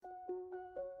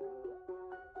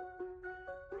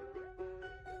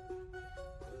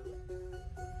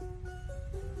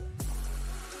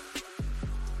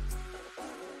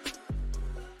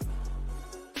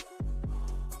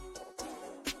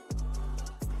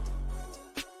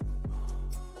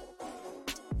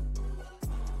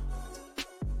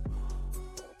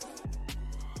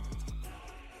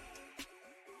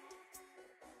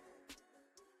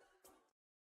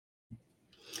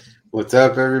What's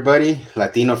up, everybody?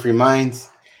 Latino Free Minds,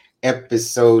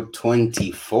 episode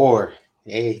 24.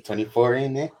 Hey, 24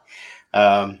 in there.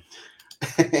 Um,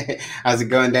 how's it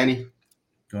going, Danny?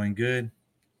 Going good.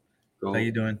 How Cool.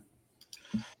 you doing?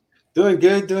 Doing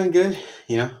good, doing good.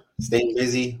 Staying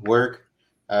busy, work,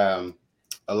 um,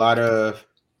 a lot of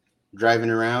driving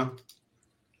around,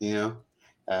 you know,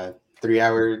 uh, 3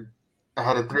 hour, I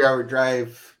had a 3 hour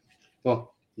drive.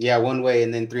 Well, yeah, one way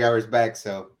and then 3 hours back.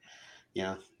 So,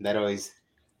 that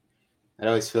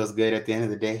always feels good at the end of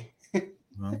the day.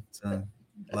 Well, it's a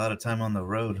lot of time on the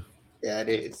road. Yeah, it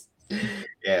is.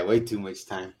 Yeah, way too much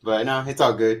time. But no, it's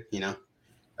all good.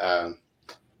 Um,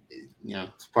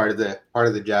 it's part of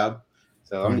the job.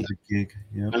 So Part I'm of the gig.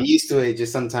 Yep. I'm used to it.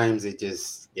 Just sometimes it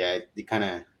just it kind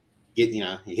of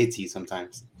it hits you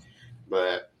sometimes.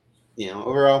 But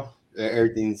overall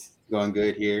everything's going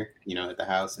good here. At the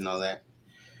house and all that.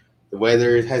 The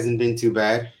weather hasn't been too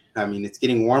bad. I mean, it's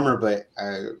getting warmer, but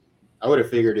I would have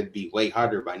figured it'd be way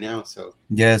hotter by now. So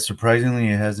Yeah, surprisingly,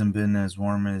 it hasn't been as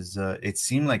warm as it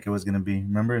seemed like it was going to be.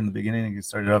 Remember, in the beginning, it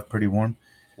started off pretty warm,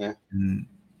 yeah, and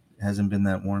it hasn't been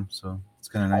that warm, so it's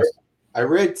kind of nice. I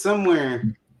read somewhere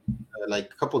like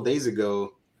a couple days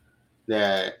ago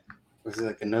that was it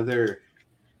like another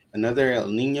El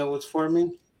Nino was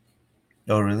forming.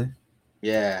 Oh, really?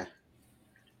 Yeah,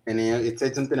 and it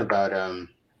said something about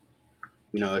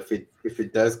if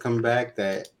it does come back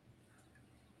that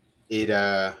it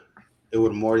uh it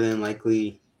would more than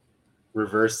likely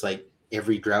reverse like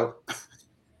every drought.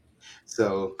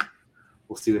 So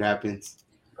we'll see what happens.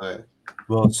 But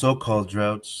Well, so-called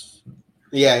droughts.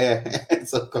 yeah, yeah,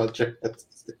 so called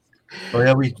droughts, Oh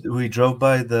yeah, we drove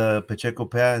by the Pacheco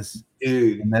Pass,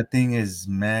 dude. and that thing is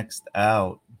maxed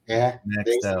out. Yeah, Maxed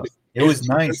there's out. It there's was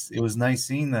nice. It was nice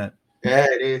seeing that. yeah,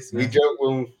 it is. We Yeah.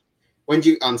 drove when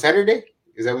you on Saturday.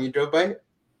 Is that when you drove by it?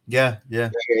 Yeah.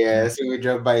 Yeah. Yeah, Yeah. that's when we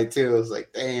drove by it too. It was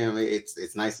like, damn,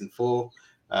 it's nice and full.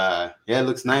 Yeah, it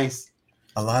looks nice.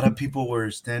 A lot of people were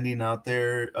standing out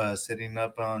there, sitting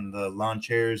up on the lawn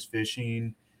chairs,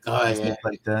 fishing Oh and yeah, stuff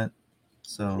like that.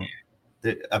 So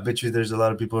I bet you there's a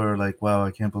lot of people who are like, "Wow,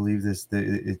 I can't believe this!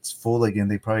 It's full again."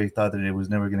 They probably thought that it was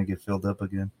never going to get filled up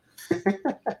again.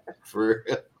 for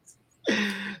real.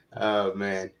 Oh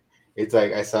man, it's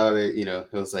like I saw that.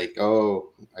 It was like,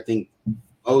 oh, I think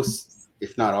most,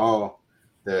 if not all,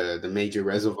 the major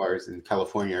reservoirs in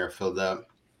California are filled up.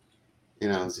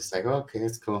 I was just like, oh, okay,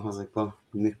 that's cool. I was like, well,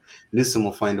 Newsom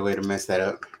will find a way to mess that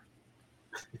up.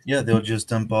 Yeah, they'll just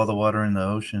dump all the water in the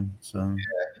ocean. So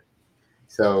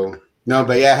So no,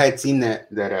 but yeah, I had seen that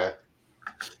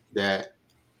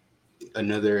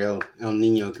another El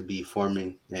Nino could be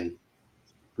forming, and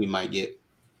we might get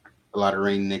a lot of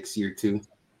rain next year too.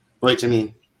 Which I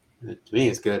mean, to me,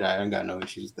 it's good. I got no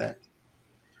issues with that.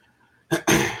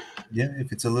 yeah,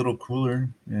 if it's a little cooler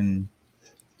and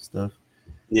stuff,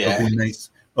 it'll Yeah. be nice.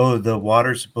 Oh, the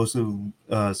water's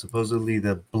supposedly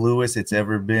the bluest it's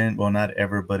ever been. Well, not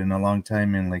ever, but in a long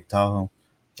time in Lake Tahoe.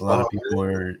 A lot Oh, of people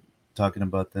are talking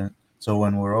about that. So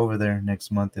when we're over there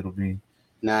next month, it'll nice,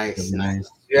 be nice. nice.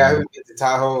 Yeah, I Yeah. haven't been to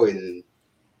Tahoe, and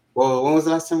well, when was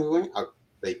the last time we went?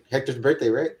 Like Hector's birthday,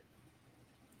 right?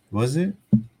 Was it?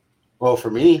 Well,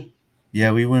 for me,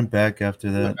 Yeah, we went back after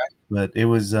we went that, back- but it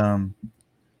was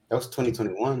that was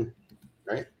 2021,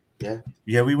 right? Yeah.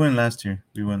 yeah, we went last year.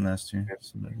 We went last year,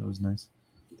 so that was nice.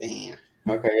 Damn.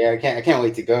 Okay, yeah, I can't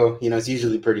wait to go. It's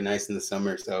usually pretty nice in the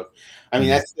summer. So, I mean,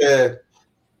 Yeah.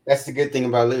 that's the good thing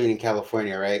about living in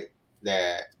California, right?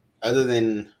 That other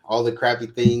than all the crappy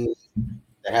things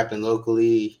that happen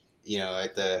locally,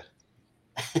 at the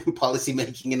policy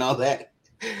making and all that,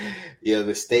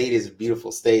 the state is a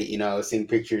beautiful state. I was seeing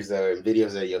pictures and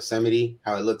videos of Yosemite,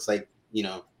 how it looks like,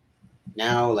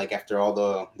 now, like after all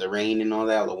the rain and all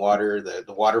that, all the water,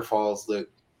 the waterfalls look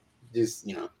just,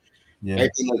 Yeah.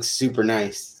 everything looks super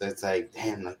nice. So it's like,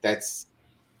 damn, like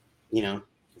you know,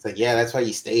 it's like, yeah, that's why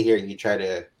you stay here and you try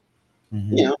to,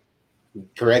 Hmm. you know,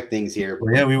 correct things here.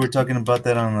 Well, yeah, we were talking about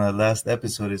that on the last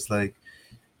episode. It's like,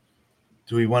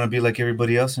 do we want to be like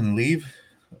everybody else and leave?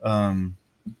 Um,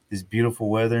 this beautiful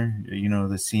weather,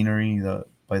 the scenery, the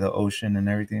by the ocean and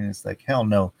everything. It's like, hell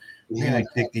no, we're Yeah, gonna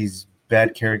kick these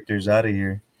bad characters out of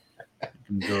here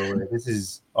and go away. This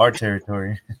is our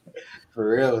territory.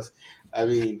 for real. I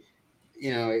mean,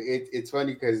 it's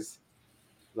funny because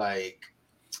like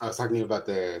I was talking about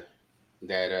that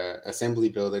assembly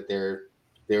bill that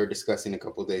they were discussing a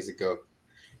couple days ago,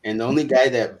 and the only guy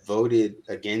that voted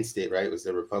against it, right, was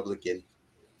the Republican,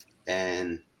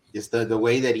 and just the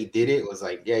way that he did it was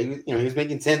like, yeah, he was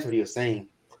making sense what he was saying,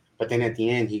 but then at the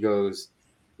end he goes,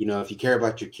 if you care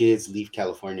about your kids, leave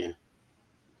California,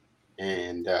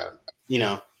 and you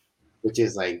know which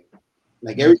is like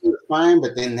Mm. everything was fine,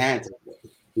 but then that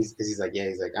he's because he's like, yeah,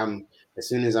 he's like, I'm as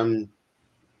soon as I'm,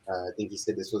 I think he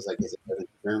said this was like his 11th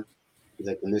term. He's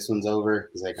like, when this one's over,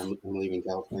 he's like, I'm leaving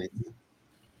California.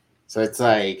 So it's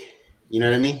like, you know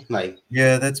what I mean? Like,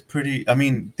 Yeah, that's pretty. I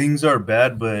mean, things are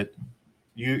bad, but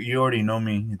you already know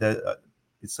me. That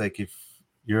it's like if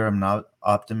you're an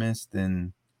optimist,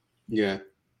 then yeah,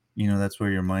 that's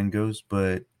where your mind goes.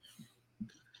 But you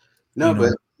no,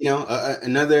 but know,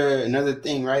 another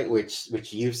thing, right? Which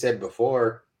you've said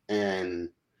before, and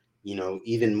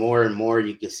even more and more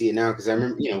you can see it now because I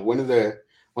remember, one of the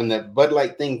when the Bud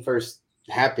Light thing first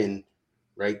happened,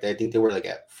 right? I think they were like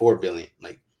at 4 billion,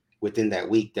 like within that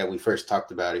week that we first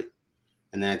talked about it,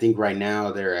 and then I think right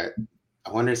now they're at,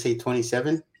 I want to say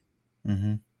 27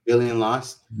 hmm billion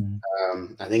lost.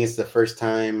 I think it's the first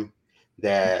time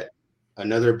that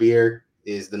another beer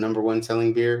is the number one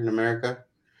selling beer in America.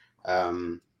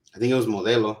 I think it was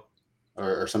Modelo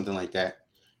or something like that.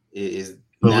 It is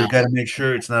but now. we got to make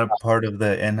sure it's not a part of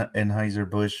the Anheuser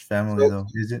Busch family, So, though,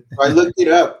 is it? so I looked it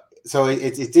up. So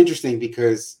it's interesting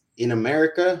because in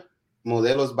America,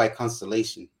 Modelo's by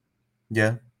Constellation,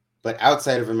 Yeah, but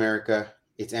outside of America,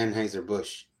 it's Anheuser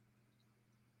Busch.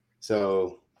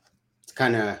 So it's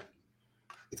kind of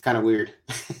it's kind of weird.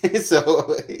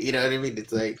 So you know what I mean?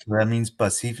 It's like, so that means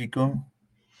Pacifico.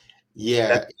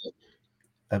 yeah.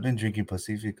 I've been drinking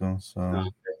Pacifico, No.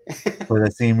 so for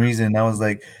the same reason, I was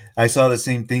like, I saw the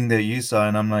same thing that you saw,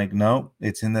 and I'm like, no,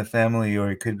 it's in the family,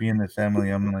 or it could be in the family.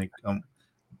 I'm like,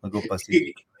 I'll go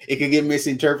Pacifico. It could get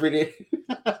misinterpreted.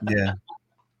 Yeah,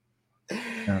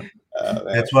 yeah. Man.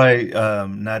 That's why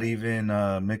not even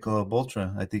Michelob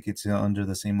Ultra. I think it's under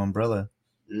the same umbrella,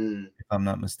 Mm. if I'm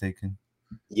not mistaken.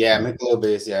 Yeah, So, Michelob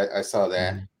is. Yeah, I saw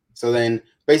that. mhm. So then,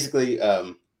 basically,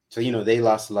 so they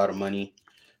lost a lot of money.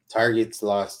 Target's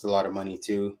lost a lot of money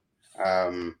too.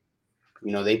 Um,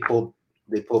 they pulled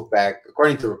back,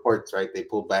 according to reports, right? They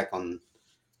pulled back on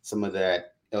some of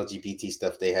that LGBT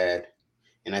stuff they had,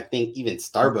 and I think even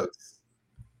Starbucks.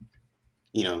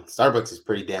 Starbucks is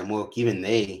pretty damn woke. Even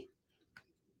they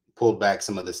pulled back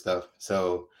some of the stuff.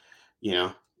 So you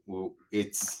know,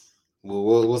 it's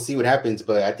we'll see what happens.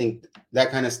 But I think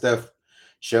that kind of stuff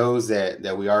shows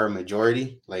that we are a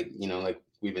majority, like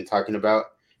we've been talking about,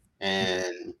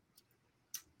 and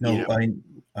you know, No,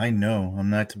 I know. I'm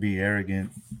not to be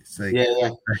arrogant. It's like yeah, yeah.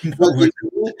 I know But we're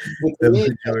to the me,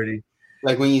 majority.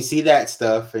 like when you see that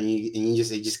stuff and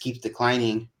it just keeps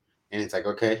declining, and it's like,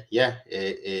 okay, yeah,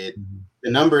 it Mhm.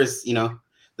 the numbers,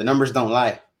 the numbers don't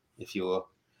lie, if you will.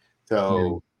 Yeah,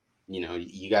 So,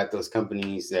 you got those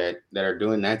companies that are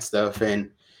doing that stuff,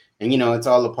 and it's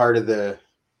all a part of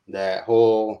that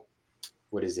whole,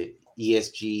 what is it,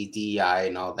 ESG, DEI,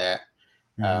 and all that.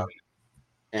 Um, hmm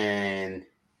and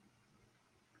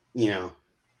you know,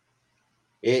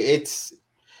 it's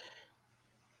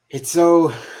so,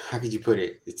 how could you put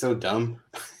it? It's so dumb,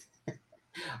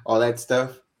 all that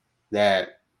stuff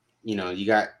that you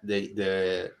got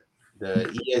the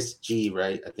ESG,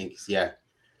 right? I think yeah.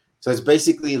 So it's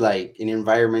basically like an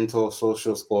environmental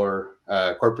social score,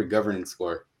 corporate governance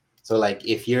score. So like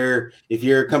if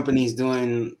your company's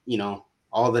doing,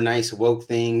 all the nice woke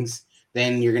things,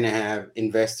 then you're gonna have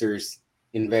investors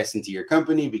invest into your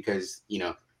company because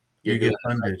you're you doing get it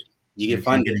right. funded. You get You're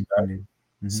funded, getting right? funded.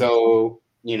 Hmm So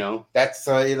that's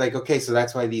like, okay, so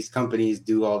that's why these companies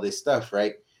do all this stuff,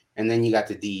 right? And then you got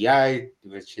the DEI,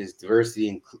 which is diversity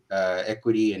and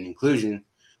equity and inclusion.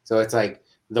 So it's like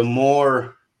the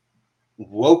more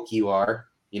woke you are,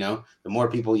 the more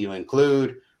people you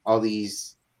include, all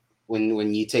these,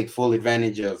 when you take full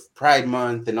advantage of Pride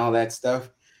Month and all that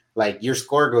stuff, like your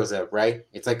score goes up, right?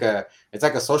 It's like a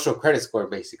social credit score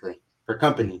basically for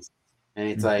companies. And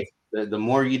it's hmm like the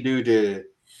more you do to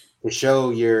show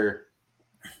you're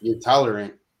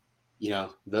tolerant,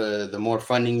 the more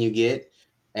funding you get.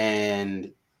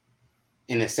 And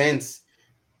in a sense,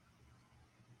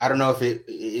 I don't know if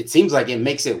it seems like it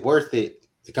makes it worth it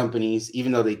to companies,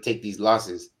 even though they take these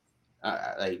losses.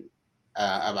 Like,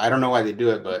 I don't know why they do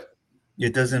it, but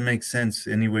It doesn't make sense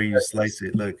any way you slice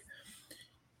it. Look,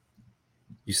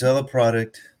 you sell a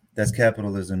product. That's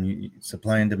capitalism.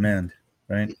 Supply and demand,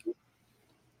 right?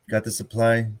 Got the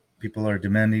supply. People are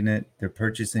demanding it. They're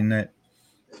purchasing it,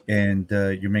 and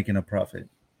you're making a profit.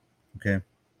 Okay.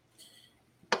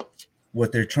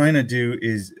 What they're trying to do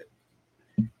is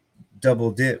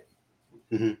double dip.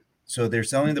 Mhm. So they're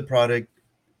selling the product,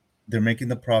 they're making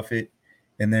the profit,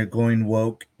 and they're going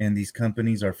woke, and these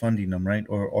companies are funding them, right?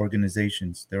 Or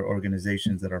organizations. There are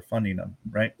organizations that are funding them,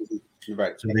 right? You're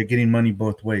right. So they're getting money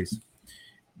both ways.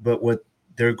 But what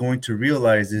they're going to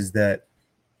realize is that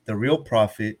the real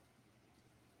profit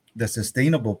the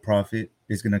sustainable profit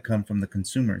is going to come from the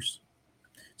consumers.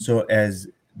 So as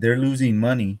they're losing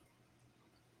money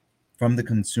from the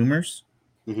consumers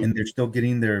Hmm. and they're still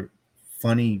getting their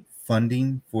funny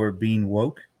funding for being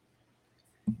woke,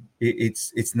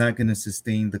 it's not going to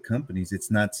sustain the companies. It's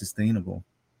not sustainable,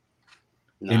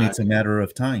 and No, it's a matter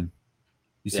of time.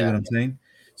 You see yeah, what I'm saying?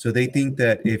 So they think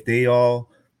that if they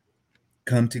all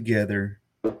come together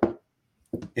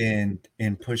and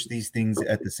push these things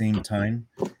at the same time,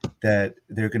 that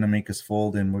they're going to make us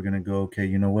fold, and we're going to go, okay,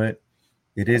 you know what?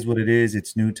 It is what it is.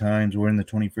 It's new times. We're in the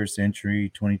 21st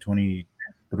century,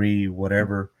 2023,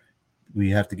 whatever. We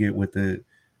have to get with the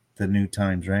new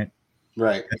times, right?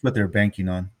 right. That's what they're banking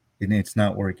on, and it's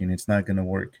not working. It's not going to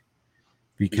work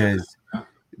No, because no.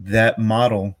 that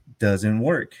model doesn't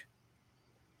work.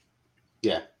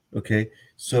 Yeah. Okay,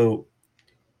 so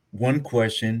one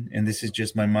question, and this is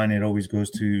just my mind, it always goes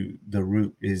to the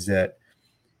root, is that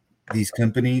these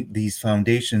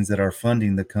foundations that are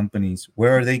funding the companies,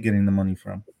 where are they getting the money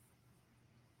from?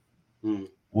 Mm.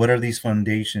 What are these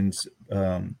foundations?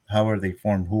 How are they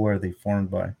formed? Who are they formed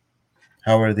by?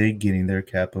 How are they getting their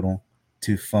capital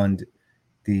to fund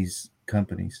these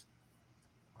companies?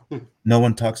 Hmm. No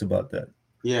one talks about that.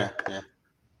 Yeah, yeah.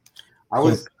 I So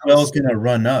was, I who else was, going to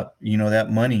run up, that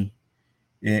money?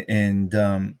 And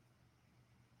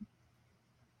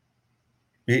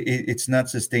it's not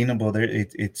sustainable.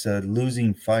 It's a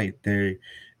losing fight. They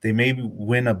may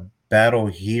win a battle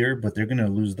here, but they're going to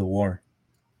lose the war.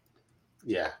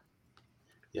 yeah,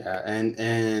 yeah,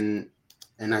 and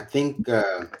I think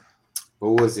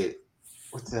what was it?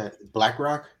 What's that?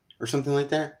 BlackRock or something like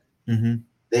that. Hmm.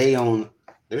 They own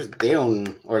they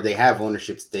own or they have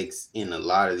ownership stakes in a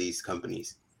lot of these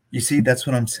companies. You see, that's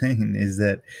what I'm saying is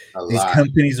that A these lot.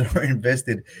 companies are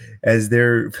invested as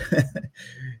they're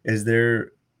as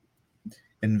they're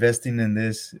investing in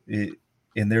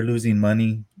and they're losing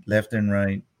money left and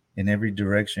right in every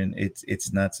direction.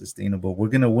 It's not sustainable. We're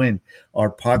gonna win. Our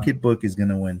pocketbook is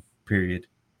gonna win. Period.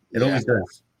 It Yeah, always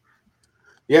does.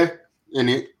 yeah, and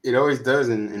it always does,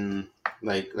 and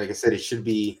like I said, it should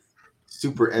be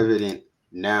super evident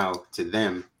now to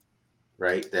them,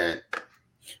 right? That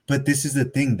But this is the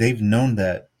thing. They've known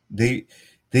that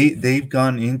they've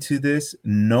gone into this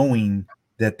knowing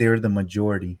that they're the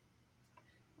majority.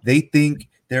 They think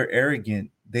they're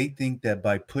arrogant. They think that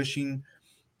by pushing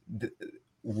the,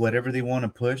 whatever they want to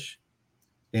push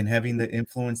and having the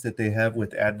influence that they have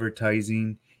with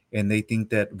advertising, and they think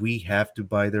that we have to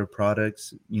buy their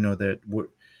products, that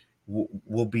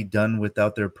we'll be done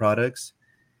without their products,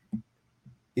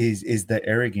 is the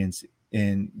arrogance.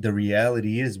 And the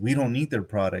reality is we don't need their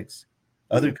products.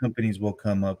 Other mhm, companies will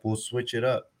come up, we'll switch it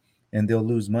up, and they'll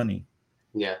lose money.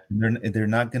 yeah, They're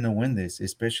not going to win this,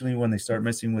 especially when they start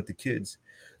messing with the kids.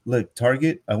 Look,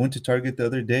 Target. I went to Target the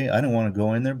other day. I didn't want to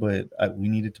go in there, but we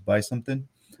needed to buy something,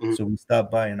 mhm, so we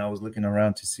stopped by, and I was looking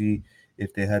around to see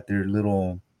if they had their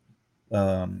little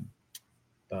um,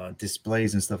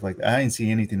 displays and stuff like that. I didn't see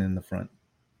anything in the front,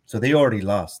 so they already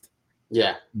lost.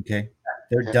 yeah, Okay,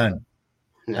 they're yeah, done.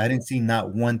 yeah, I didn't see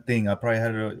not one thing. I probably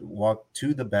had to walk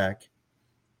to the back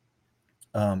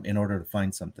in order to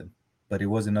find something, but it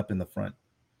wasn't up in the front,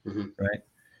 mhm, right?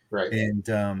 right,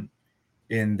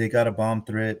 And they got a bomb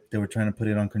threat. They were trying to put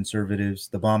it on conservatives.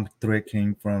 The bomb threat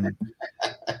came from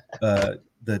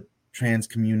the trans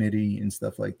community and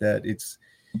stuff like that. It's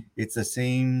the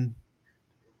same.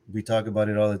 We talk about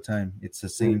it all the time. It's the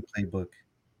mhm, same playbook,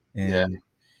 yeah, and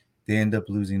they end up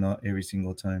losing every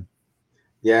single time.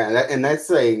 yeah, and that's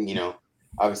like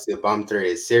obviously the bomb threat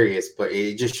is serious, but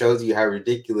it just shows you how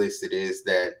ridiculous it is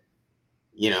that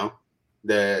you know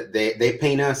they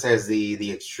paint us as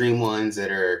the extreme ones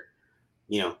that are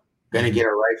you know gonna Hmm. get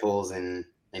our rifles and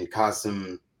cause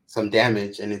some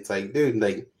damage, and it's like, dude,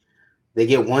 like they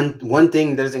get one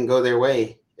thing doesn't go their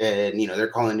way, and they're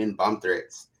calling in bomb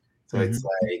threats. So it's Hmm.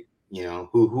 like,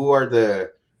 who are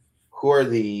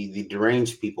the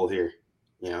deranged people here,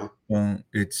 you know? Well,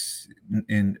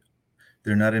 and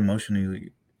they're not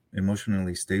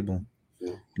emotionally stable.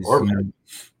 Yeah. Is Or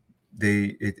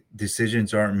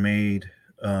decisions aren't made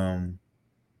um,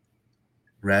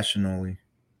 rationally.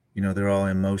 They're all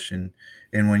emotion,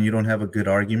 and when you don't have a good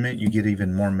argument, you get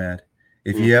even more mad.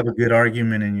 If mm, you have a good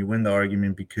argument and you win the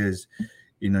argument because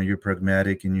you're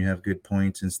pragmatic and you have good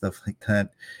points and stuff like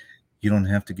that, you don't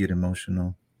have to get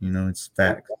emotional. It's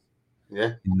yeah, facts.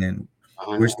 yeah, And then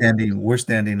we're 100.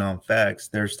 standing on facts.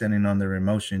 They're standing on their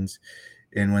emotions.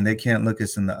 And when they can't look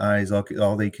us in the eyes,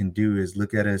 all they can do is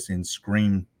look at us and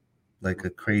scream like a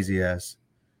crazy ass.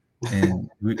 And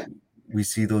we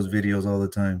see those videos all the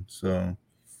time. So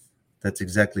that's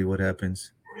exactly what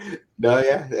happens. No,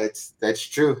 yeah, that's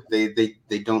true. They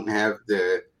don't have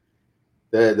the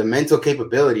mental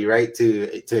capability, right, to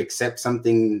accept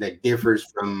something that differs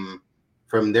from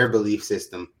their belief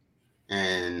system.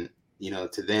 And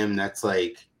to them, that's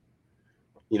like,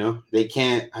 they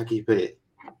can't. How can you put it?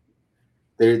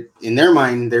 They're in their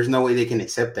mind. There's no way they can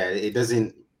accept that. It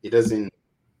doesn't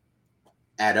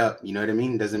add up. You know what I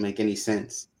mean? It doesn't make any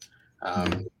sense. Yeah.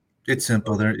 Um, It's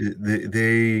simple. They're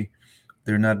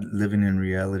not living in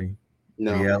reality.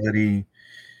 no. Reality.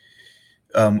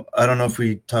 I don't know if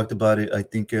we talked about it. I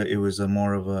think it was a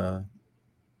more of a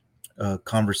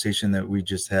conversation that we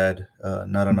just had,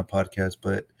 not on a podcast,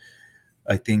 but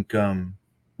I think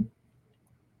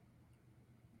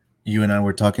you and I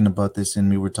were talking about this, and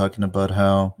we were talking about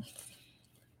how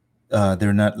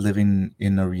they're not living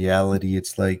in a reality.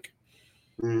 It's like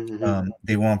Mm-hmm.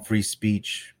 they want free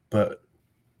speech, but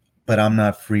I'm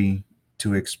not free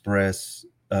to express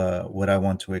what I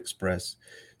want to express.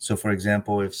 So, for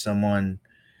example, if someone,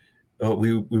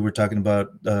 we were talking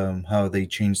about how they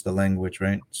changed the language,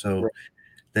 right? So, Right.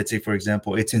 let's say, for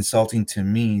example, it's insulting to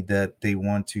me that they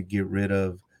want to get rid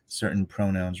of certain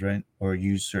pronouns, right, or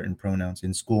use certain pronouns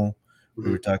in school. We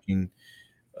Mm-hmm. were talking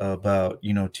about,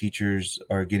 teachers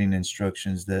are getting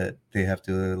instructions that they have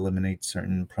to eliminate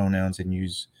certain pronouns and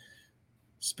use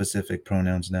specific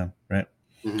pronouns now, right?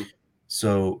 Mm-hmm.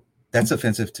 So that's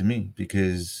offensive to me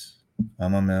because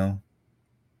I'm a male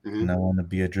Mm-hmm. and I want to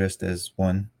be addressed as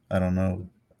one. I don't know.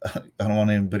 I don't want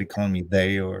anybody calling me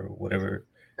they or whatever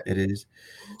it is.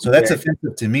 So that's Yeah.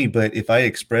 offensive to me. But if I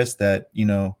express that,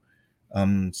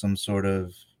 I'm some sort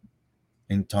of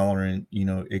intolerant,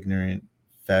 ignorant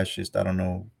fascist. I don't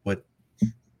know what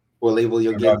What label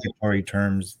you'll give? derogatory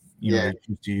terms, Yeah. they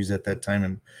choose to use at that time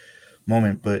and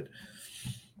moment. But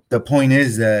the point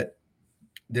is that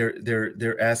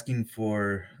they're asking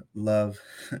for love,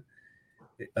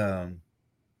 um,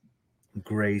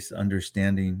 grace,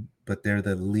 understanding, but they're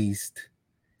the least Mhm.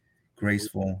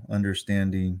 graceful,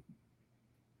 understanding.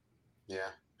 Yeah.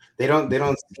 They don't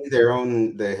see their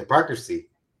own the hypocrisy.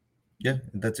 Yeah,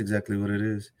 that's exactly what it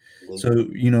is. They, So,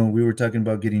 we were talking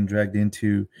about getting dragged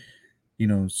into,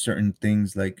 certain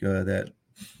things like that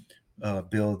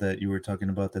bill that you were talking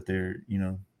about that they're,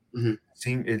 Mhm.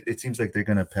 it seems like they're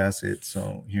gonna pass it.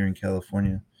 So here in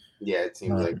California, Yeah, it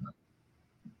seems like. um,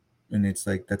 and it's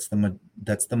like that's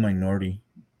the minority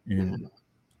Mhm.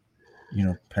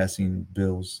 in, passing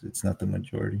bills. It's not the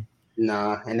majority.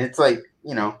 Nah, and it's like,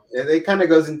 it kind of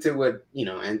goes into what,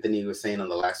 Anthony was saying on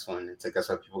the last one. It's like that's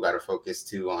why people got to focus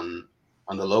too on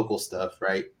the local stuff,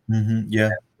 right? Yeah.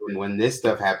 When this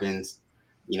stuff happens,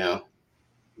 you know,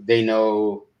 they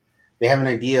know they have an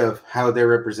idea of how their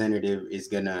representative is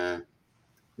gonna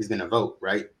vote,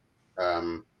 right?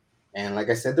 Um, and like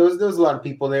I said, there was a lot of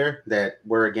people there that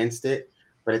were against it,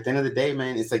 but at the end of the day,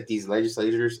 man, it's like these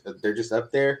legislators, they're just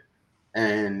up there,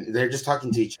 and they're just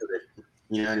talking to each other.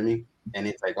 You know what I mean? And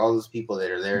it's like all those people that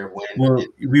are there when, Well,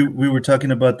 we were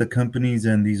talking about the companies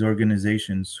and these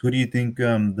organizations. Who do you think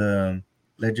the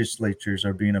legislatures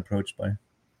are being approached by?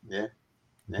 yeah,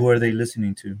 yeah, Who are they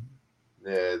listening to?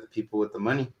 the people with the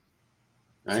money,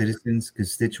 right? Citizens,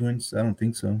 constituents? I don't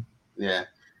think so. Yeah,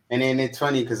 and then it's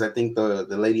funny because I think the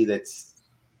lady that's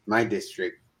my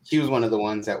district, she was one of the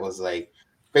ones that was like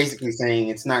basically saying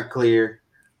it's not clear,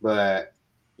 but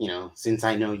since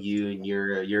I know you and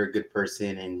you're a good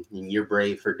person and you're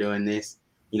brave for doing this,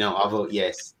 I'll vote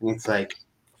yes. And it's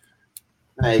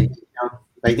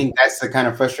I think that's the kind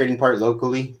of frustrating part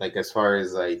locally, like as far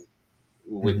as like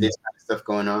with Hmm. this kind of stuff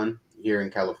going on here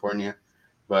in California,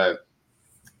 but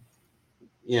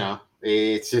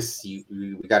it's just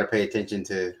we got to pay attention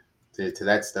to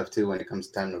that stuff too when it comes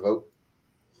time to vote.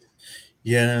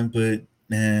 Yeah, but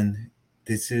man,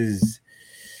 this is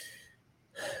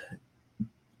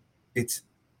it's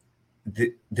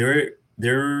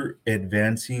they're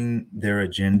advancing their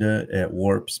agenda at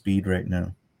warp speed right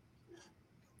now.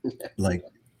 Like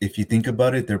if you think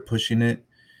about it, they're pushing it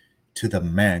to the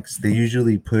max. They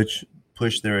usually push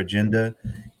their agenda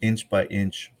inch by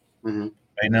inch. Hmm.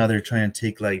 Right now they're trying to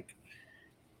take like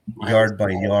Miles. yard by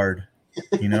yard,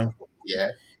 you know? Yeah.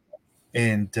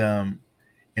 And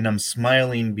I'm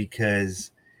smiling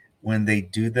because when they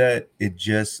do that, it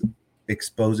just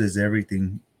exposes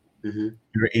everything. Hmm.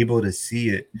 You're able to see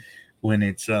it when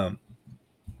it's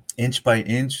inch by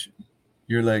inch.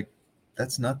 You're like,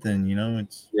 that's nothing,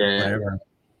 it's Yeah. Yeah. whatever.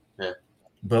 Yeah.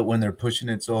 But when they're pushing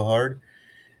it so hard,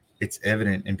 it's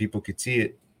evident and people could see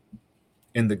it.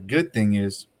 And the good thing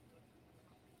is,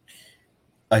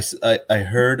 I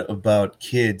heard about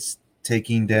kids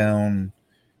taking down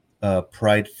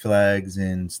pride flags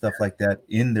and stuff like that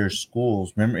in their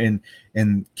schools. Remember,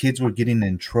 and kids were getting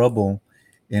in trouble,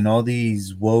 and all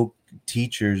these woke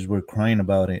teachers were crying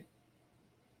about it.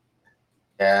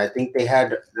 Yeah, I think they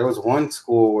had there was one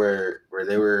school where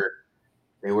they were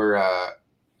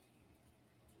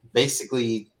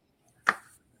basically,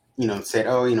 said,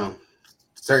 oh,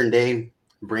 certain day,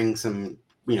 bring some,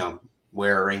 you know,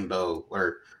 wear a rainbow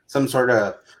or some sort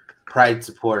of pride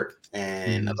support,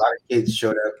 and a Mhm. lot of kids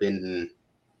showed up in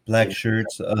Black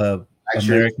shirts, black shirts.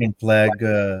 American flag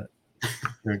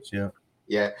shirts. Yeah,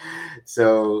 Yeah,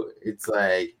 so it's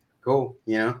like cool,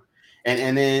 and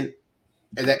then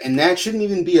and that shouldn't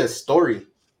even be a story.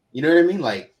 You know what I mean?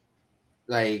 Like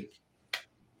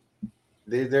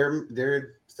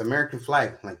they're it's American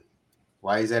flag. Like,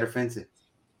 why is that offensive?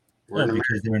 We're oh, in America.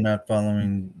 because they're not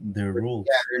following their Yeah, rules.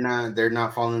 they're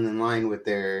not falling in line with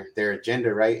their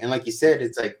agenda, right? And like you said,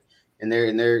 it's like, and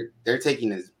they're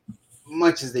taking as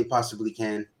much as they possibly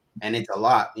can, and it's a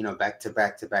lot, back to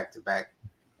back to back to back,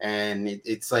 and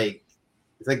it's like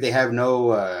they have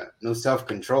no self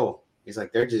control. It's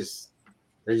like they're just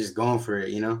going for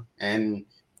it, and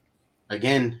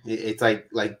again, it's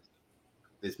like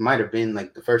this might have been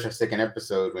like the first or second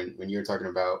episode when you were talking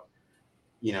about,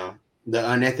 you know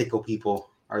the unethical people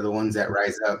are the ones that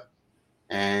rise up,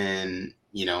 and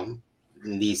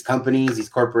these companies, these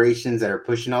corporations that are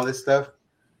pushing all this stuff,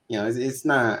 it's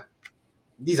not,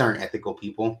 these aren't ethical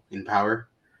people in power.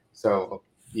 So,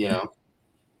 you know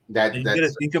that And you got to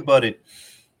that's think about it.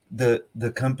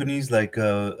 The companies like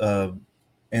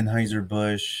Anheuser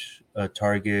Busch,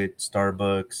 Target,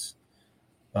 Starbucks,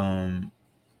 um,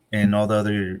 and all the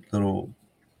other little,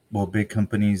 well, big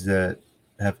companies that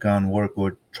have gone woke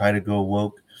or try to go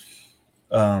woke.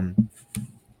 Um,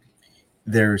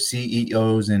 their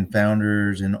CEOs and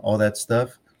founders and all that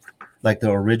stuff, like the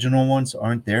original ones,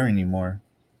 aren't there anymore.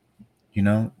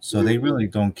 So they Mhm. really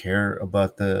don't care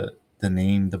about the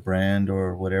name, the brand,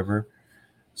 or whatever.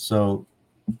 So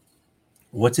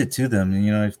what's it to them?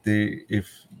 If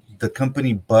the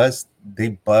company bust, they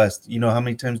bust. How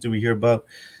many times do we hear about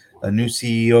a new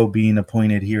CEO being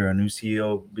appointed here, a new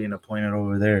CEO being appointed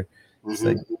over there? It's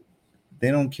like Mhm. they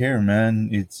don't care, man.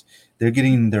 They're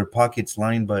getting their pockets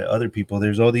lined by other people.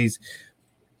 There's all these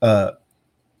uh,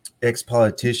 ex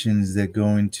politicians that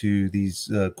go into these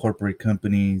corporate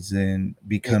companies and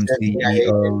become FBI.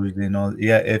 CEOs and all.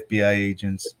 Yeah, FBI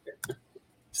agents,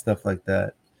 stuff like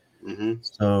that. Mhm.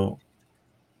 So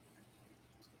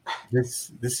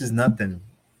this is nothing.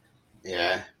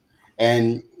 Yeah,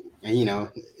 and and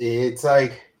it's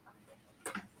like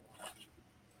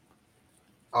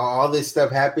all this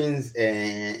stuff happens,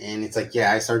 and it's like,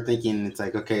 yeah, I start thinking, it's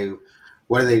like, okay,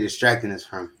 what are they distracting us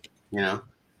from? You know,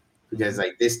 because Mhm.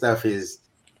 like this stuff is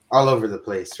all over the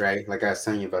place, right? Like I was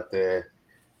telling you about the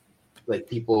like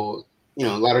people, a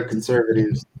lot of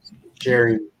conservatives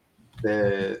sharing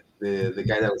the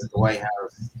guy that was at the White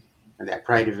House and that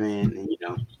Pride event, and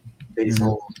his Mhm.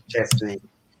 whole chest thing,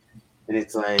 and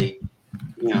it's like,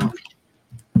 you know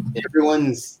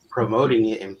everyone's promoting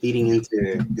it and feeding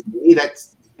into. 'Cause to me,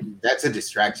 that's a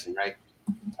distraction, right?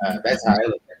 That's how I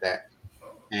look at that.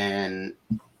 And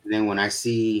then when I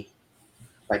see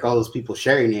like all those people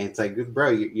sharing it, it's like, bro,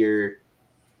 you're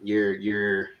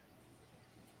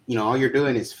all you're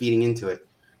doing is feeding into it.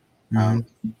 Um,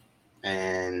 Mhm.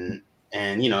 and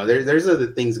there's other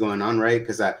things going on, right?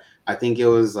 Because I think it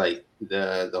was like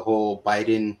the whole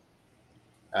Biden.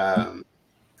 Um,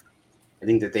 I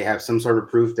think that they have some sort of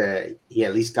proof that he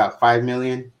at least got 5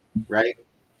 million, right?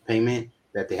 Payment,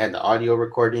 that they had the audio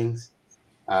recordings.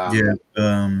 Yeah,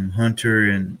 Um,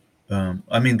 Hunter and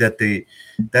I mean that they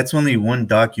that's only one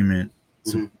document,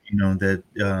 so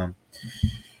mhm.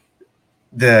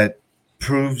 that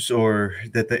proves or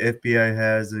that the FBI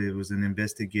has it was an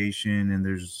investigation and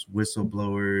there's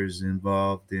whistleblowers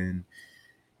involved and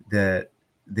that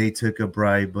they took a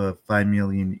bribe of 5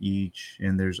 million each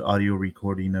and there's audio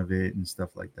recording of it and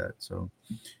stuff like that. So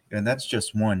and that's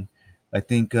just one. I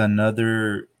think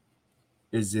another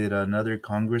is it another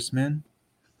congressman,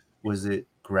 was it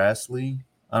Grassley?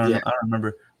 I don't Yeah. know. I don't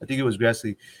remember. I think it was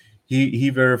Grassley. He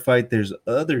verified there's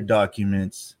other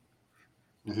documents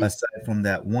Mhm. aside from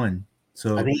that one. I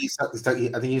So think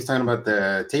I think he's talking about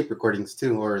the tape recordings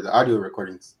too, or the audio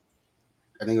recordings.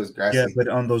 I think it was yeah, Grassley. but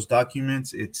on those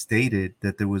documents it stated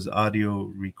that there was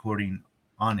audio recording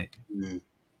on it. Mm.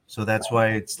 So that's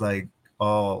why it's like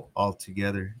all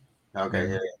together, you Okay.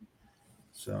 know. Yeah.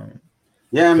 So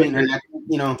Yeah. I but mean, and I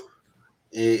think,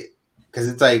 it, because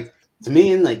it's like, to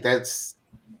me, and like that's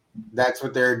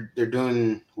what they're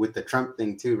doing with the Trump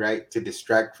thing too, right? To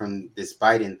distract from this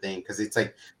Biden thing, because it's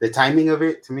like the timing of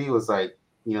it to me was like.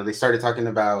 they started talking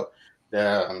about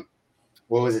the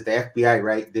what was it? The FBI,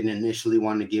 right? Didn't initially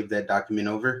want to give that document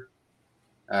over.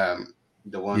 Um,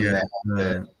 the one Yeah, that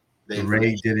had uh, the Ray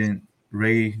information. didn't.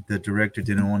 Ray, the director,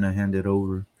 didn't want to hand it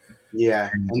over. Yeah,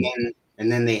 And,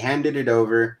 and then they handed it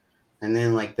over, and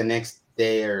then like the next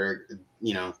day or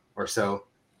or so,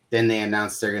 then they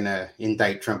announced they're gonna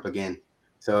indict Trump again.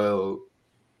 So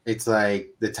it's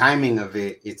like the timing of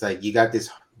it. It's like you got this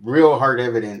real hard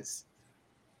evidence,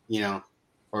 you know,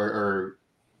 or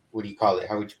what do you call it?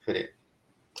 How would you put it?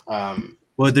 Um,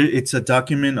 well, it's a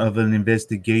document of an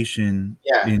investigation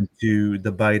yeah, into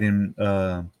the Biden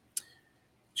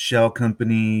shell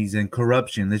companies and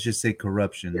corruption. Let's just say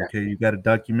corruption. yeah, Okay, you got a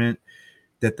document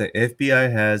that the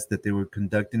FBI has that they were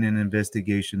conducting an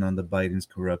investigation on the Biden's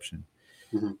corruption,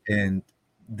 hmm and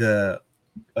the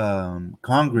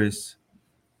Congress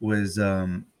was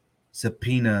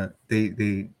subpoena.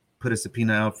 They put a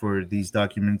subpoena out for these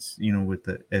documents. With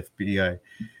the FBI.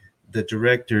 The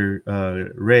director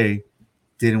Ray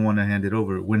didn't want to hand it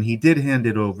over. When he did hand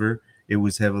it over, it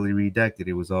was heavily redacted.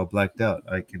 It was all blacked out.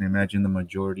 I can imagine the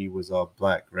majority was all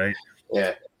black, right?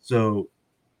 yeah, So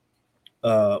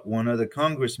one of the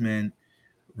congressmen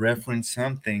referenced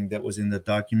something that was in the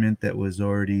document that was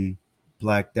already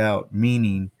blacked out,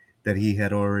 meaning that he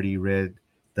had already read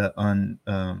the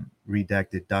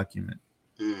redacted document.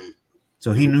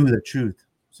 So he mm-hmm. knew the truth.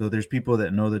 So there's people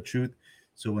that know the truth.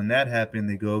 So when that happened,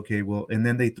 they go, okay, well, and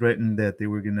then they threatened that they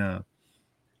were gonna,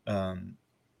 um,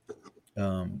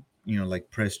 like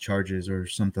press charges or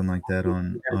something like that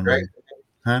on Right. Ray.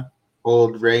 Huh?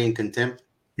 Hold Ray in contempt.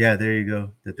 Yeah, there you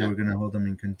go. That they Yeah. were gonna hold him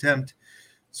in contempt.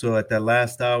 So at that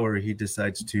last hour, he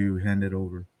decides to hand it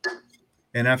over.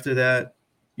 And after that,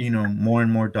 more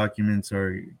and more documents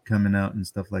are coming out and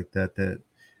stuff like that that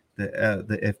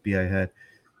the FBI had. Mhm.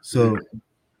 So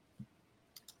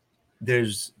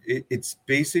it's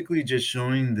basically just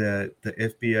showing that the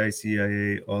FBI,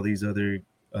 CIA, all these other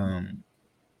um,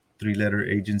 three-letter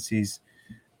agencies,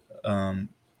 um,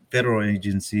 federal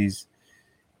agencies,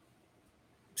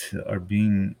 are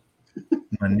being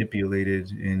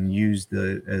manipulated and used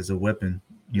as a weapon,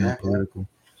 Yeah. political.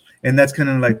 And that's kind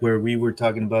of like where we were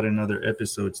talking about in other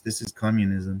episodes. This is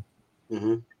communism.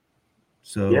 hmm Yeah.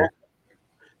 So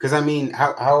Because I mean,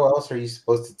 how else are you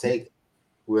supposed to take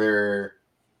where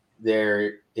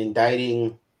they're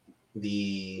indicting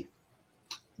the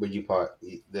what do you call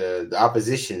it, the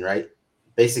opposition, right?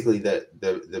 Basically,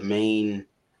 the main.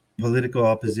 political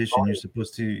opposition, you're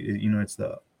supposed to, it's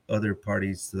the other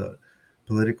parties, the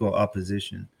political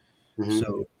opposition. hmm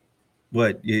So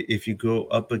what if you go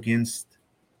up against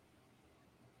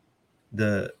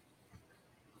the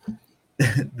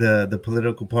the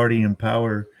political party in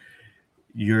power,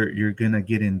 you're gonna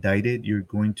get indicted, you're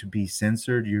going to be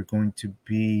censored, you're going to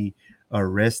be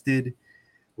arrested.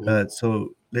 hmm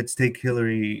So let's take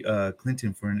Hillary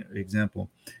Clinton for an example.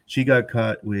 She got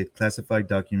caught with classified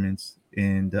documents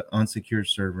in the unsecured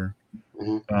server,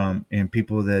 hmm and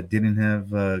people that didn't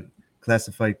have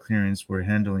classified clearance were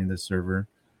handling the server,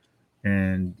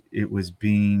 and it was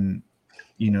being,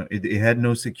 it had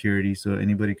no security, so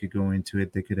anybody could go into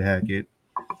it, they could hack it.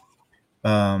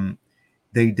 um,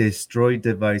 they destroyed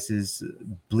devices,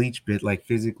 bleach bit, like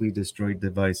physically destroyed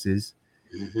devices,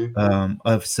 hmm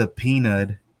of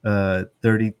subpoenaed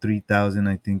 33,000,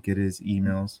 I think it is,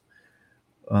 emails,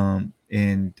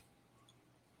 and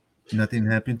nothing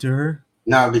happened to her.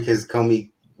 No, because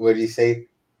Comey, what did he say?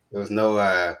 There was no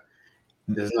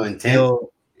there's no intent.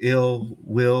 Ill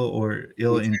will or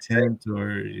ill Intent, right? intent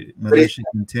or But malicious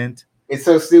intent. it's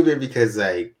so stupid because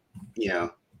like you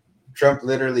know Trump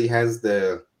literally had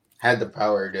the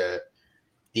power to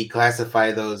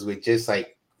declassify those with just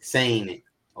like saying it.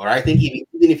 Or I think even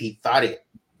if he thought it,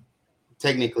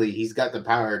 technically he's got the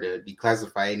power to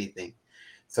declassify anything.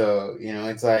 So,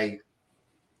 it's like,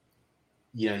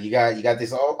 you got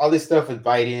this all this stuff with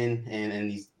Biden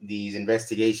and these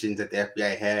investigations that the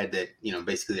FBI had that,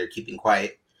 basically they're keeping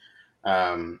quiet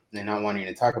and not wanting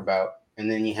to talk about. And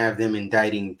then you have them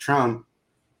indicting Trump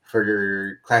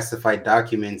for classified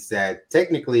documents that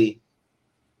technically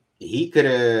he could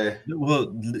have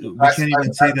Well, we can't classified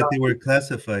even say without that they were knowing.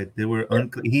 classified. They were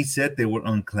he said they were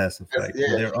unclassified, so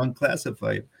Yeah. they're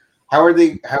unclassified. How are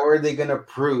they gonna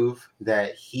prove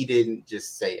that he didn't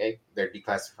just say, "Hey, they're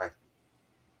declassified"?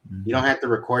 You Mhm. don't have to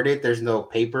record it. There's no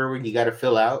paper you got to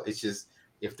fill out. It's just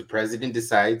if the president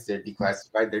decides they're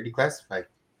declassified. Like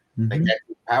Mhm. that's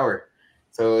his power.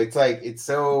 So it's like it's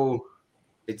so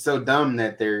dumb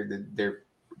that they're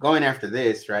going after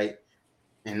this, right?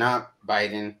 And not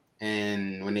Biden.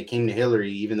 And when it came to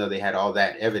Hillary, even though they had all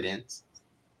that evidence,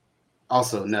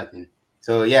 also nothing.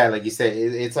 So yeah, like you said,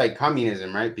 it's like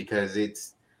communism, right? Because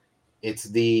it's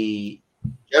the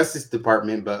Justice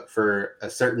Department, but for a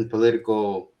certain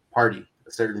political party,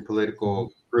 a certain Mhm.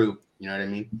 political group. You know what I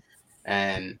mean?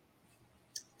 And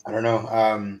I don't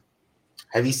know.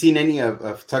 Have you seen any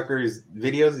of Tucker's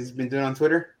videos he's been doing on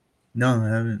Twitter? No, I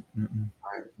haven't. Mm-mm.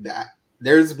 That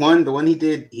there's one, the one he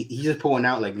did. He just put one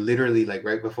out like literally like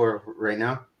right before right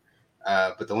now.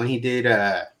 But the one he did,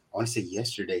 I want to say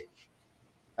yesterday,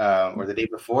 or the day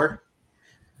before.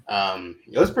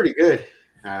 It was pretty good.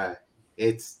 Uh,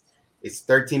 it's it's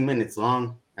 13 minutes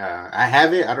long. I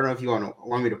have it. I don't know if you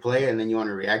want me to play it and then you want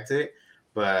to react to it,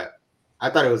 but I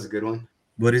thought it was a good one.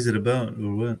 What is it about,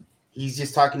 or what? He's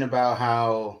just talking about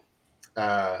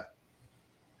uh,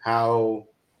 how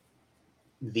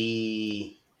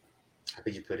the how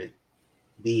could you put it,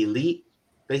 the elite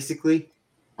basically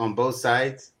on both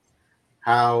sides,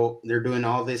 how they're doing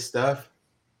all this stuff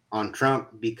on Trump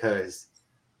because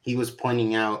he was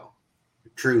pointing out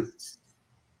truths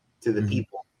to the Hmm.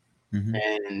 people, Hmm.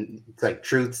 and it's like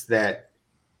truths that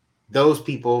those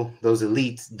people, those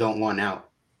elites, don't want out.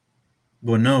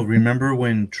 Well, no. Remember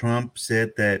when Trump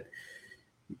said that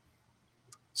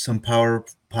some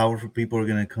powerful people are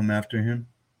going to come after him?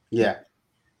 Yeah.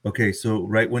 Okay, so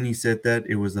right when he said that,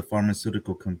 it was the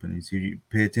pharmaceutical companies. You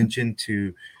pay attention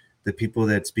to the people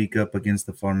that speak up against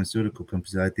the pharmaceutical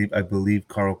companies. I believe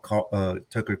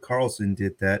Tucker Carlson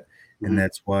did that, and Hmm.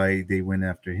 that's why they went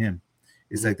after him.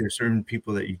 It's Hmm. like there's certain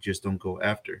people that you just don't go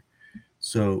after.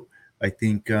 So I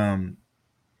think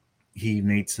he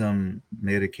made some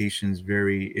medications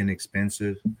very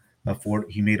inexpensive.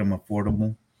 He made them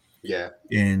affordable, Yeah.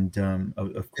 and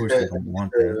of course they don't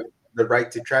want that. The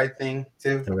right to try thing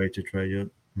too. The right to try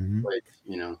it. Mm-hmm. Like,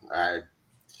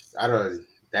 I don't,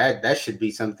 that should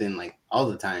be something like all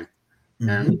the time. You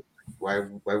know what I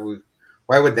Mm-hmm. mean?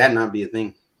 Why would that not be a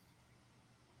thing?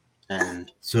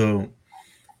 And So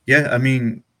yeah, I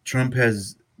mean, Trump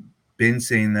has been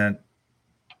saying that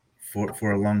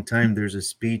for a long time. There's a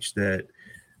speech that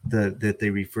they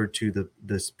refer to,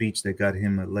 the speech that got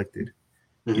him elected.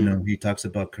 You hmm. know, he talks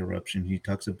about corruption. He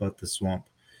talks about the swamp.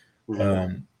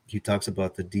 Hmm. He talks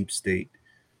about the deep state.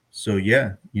 So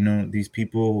yeah, you know, these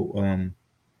people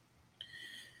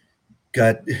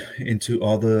got into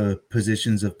all the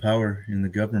positions of power in the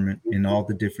government in all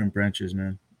the different branches,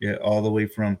 man. Yeah, all the way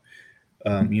from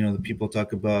you know, the people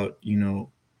talk about, you know,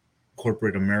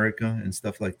 corporate America and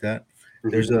stuff like that.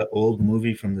 There's Hmm. an old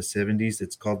movie from the 70s.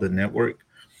 It's called The Network,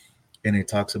 and it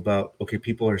talks about, okay,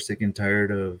 people are sick and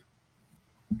tired of,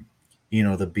 you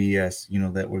know, the BS, you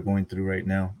know, that we're going through right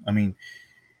now. I mean,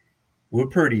 we're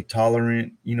pretty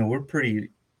tolerant, you know,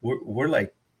 we're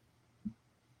like,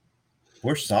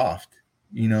 we're soft,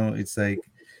 you know. It's like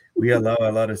we allow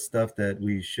a lot of stuff that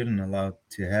we shouldn't allow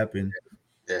to happen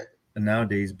Yeah.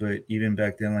 nowadays. But even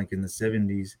back then, like in the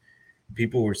 70s,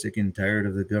 people were sick and tired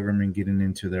of the government getting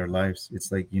into their lives.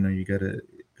 It's like, you know, you gotta,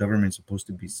 government's supposed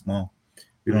to be small.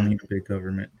 We don't Hmm. need a big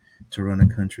government to run a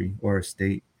country or a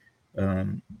state,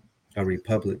 um, a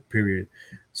republic, period.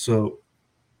 So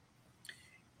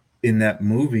in that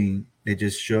movie, it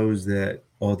just shows that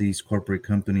all these corporate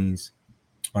companies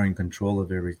are in control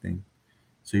of everything.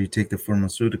 So you take the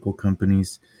pharmaceutical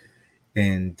companies,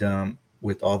 and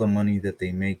with all the money that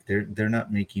they make, they're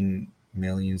not making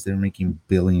millions; they're making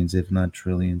billions, if not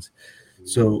trillions.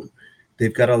 So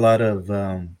they've got a lot of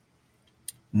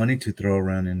money to throw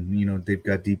around, and you know, they've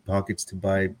got deep pockets to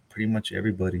buy pretty much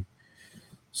everybody.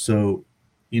 So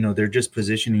you know, they're just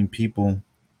positioning people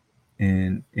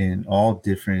in all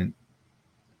different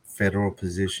federal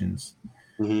positions.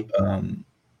 Hmm. um,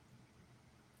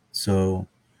 so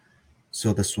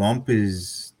so the swamp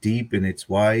is deep and it's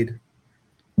wide,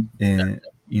 and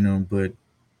you know, but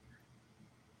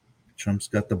Trump's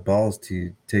got the balls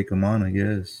to take them on, I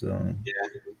guess. So Yeah.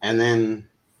 And then,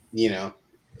 you know,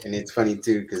 and it's funny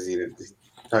too because just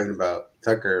talking about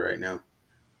Tucker right now,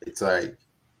 it's like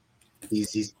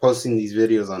he's posting these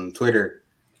videos on Twitter,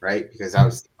 right? Because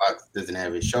obviously Fox doesn't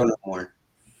have his show no more.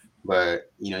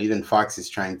 But even Fox is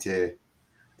trying to.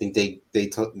 I think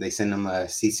they send him a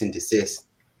cease and desist.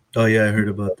 oh yeah, I heard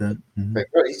about that. Hmm.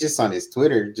 Like, bro, he's just on his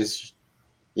Twitter, just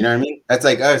what I mean. That's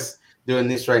like us doing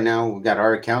this right now. We got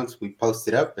our accounts, we post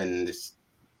it up, and just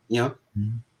you know,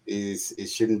 Hmm. is it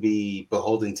shouldn't be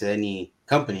beholden to any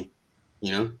company,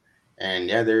 you know. And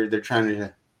yeah, they're trying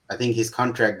to. I think his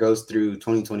contract goes through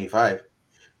 2025, Yeah.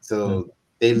 so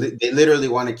they literally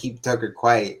want to keep Tucker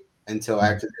quiet until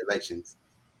after the elections,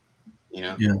 you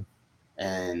know. Yeah.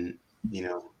 And you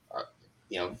know,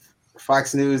 uh,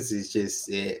 Fox News is just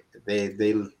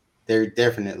they're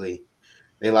definitely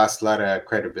they lost a lot of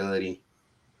credibility,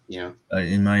 You know,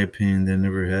 In my opinion, they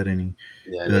never had any.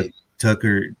 yeah, Uh, they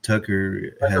Tucker had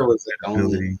Tucker was like the only.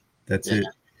 credibility. That's Yeah, it.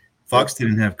 yep. Fox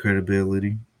didn't have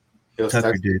credibility. He was Tucker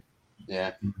Tucker. did.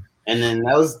 Yeah, and then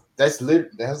that was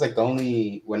like the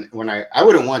only when I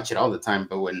wouldn't watch it all the time,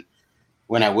 but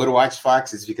when I would watch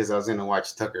Fox, it's because I was gonna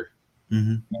watch Tucker.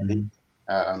 Hmm. Hmm.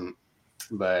 Um,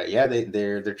 but yeah,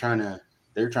 they're trying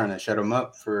to shut him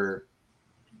up for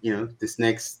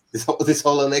this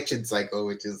whole election cycle,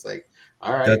 which is like,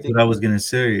 all right, That's what I was gonna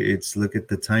say. It's look at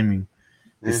the timing.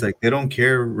 It's yeah, like they don't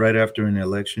care right after an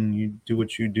election. You do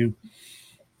what you do.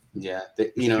 yeah,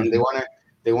 Just keep and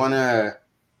they wanna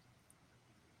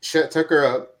shut Tucker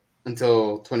up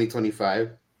until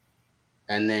 2025,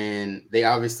 and then they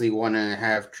obviously want to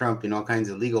have Trump in all kinds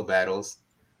of legal battles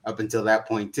up until that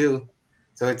point too.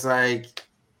 So it's like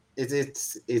it's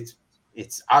it's it's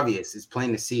it's obvious. It's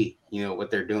plain to see, what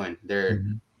they're doing.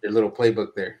 Mhm. Their little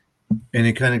playbook there. And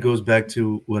it kind of goes back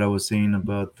to what I was saying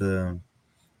about the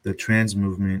trans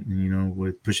movement,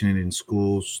 with pushing it in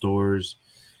schools, stores,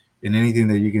 and anything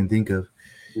that you can think of.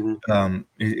 Hmm.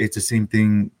 It's the same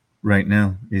thing right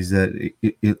now. Is that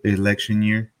election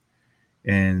year,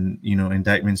 and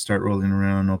indictments start rolling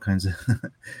around, all kinds of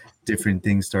different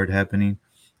things start happening.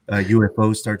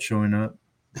 UFOs start showing up.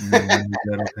 We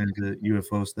got all kinds of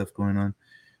UFO stuff going on,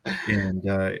 and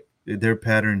their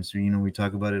patterns. We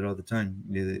talk about it all the time.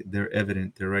 They're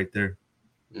evident. They're right there,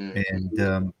 and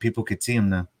Hmm. people could see them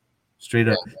now, straight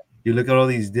Yeah. up. You look at all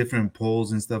these different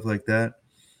polls and stuff like that,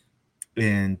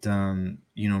 and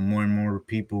more and more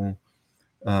people.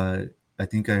 Uh, I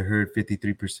think I heard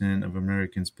 53% of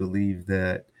Americans believe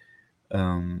that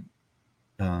um,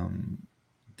 um,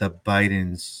 the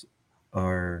Bidens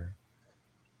are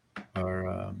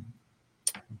are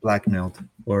blackmailed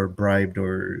or bribed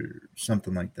or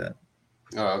something like that.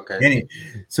 Oh, okay. Any,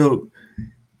 so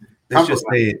let's just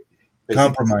Compromise, say it, basically.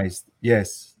 compromised.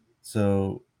 Yes.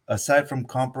 So aside from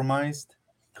compromised,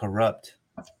 corrupt.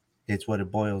 It's what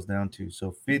it boils down to.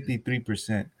 So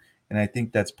 53%, and I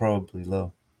think that's probably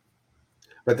low.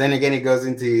 But then again, it goes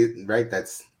into right.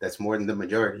 That's more than the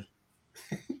majority.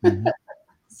 Hmm.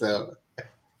 So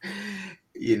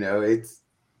it's.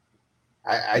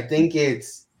 I think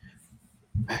it's.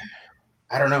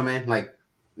 I don't know, man. Like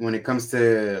when it comes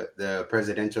to the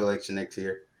presidential election next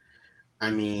year, I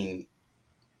mean,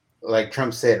 like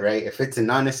Trump said, right? If it's an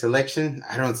honest election,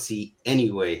 I don't see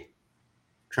any way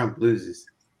Trump loses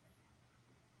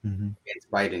Hmm.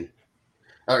 against Biden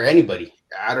or anybody.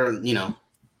 I don't,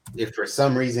 if for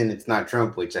some reason it's not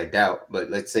Trump, which I doubt,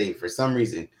 but let's say for some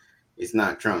reason it's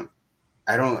not Trump.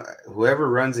 I don't,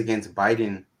 whoever runs against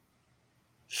Biden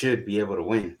should be able to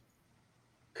win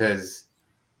because,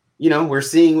 we're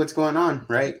seeing what's going on,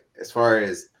 right? As far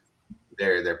as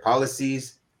their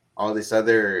policies, all this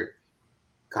other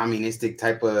communistic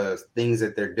type of things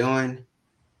that they're doing,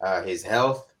 his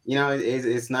health,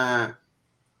 it's not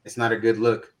a good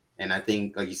look. And I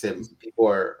think, like you said, people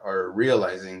are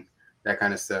realizing that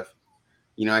kind of stuff.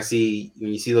 I see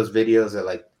when you see those videos of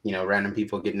like random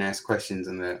people getting asked questions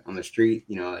on the street,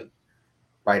 like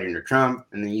Biden or Trump,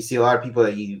 and then you see a lot of people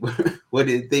that you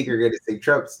wouldn't think are going to say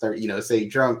Trump start saying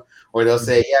Trump, or they'll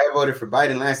say, yeah, I voted for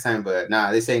Biden last time, but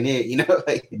nah, this ain't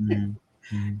it. Hmm.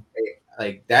 Hmm.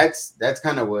 Like that's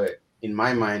kind of what in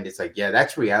my mind it's like, yeah,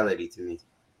 that's reality to me.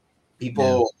 Yeah.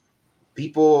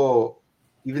 People,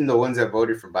 even the ones that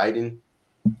voted for Biden,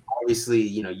 obviously,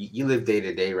 you live day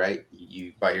to day, right?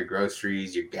 You buy your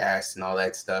groceries, your gas, and all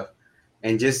that stuff.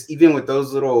 And just even with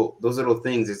those little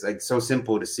things, it's like so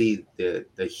simple to see the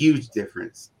huge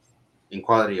difference in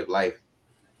quality of life.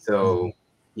 So, Mhm.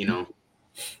 you know,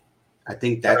 I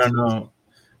think I that's don't know.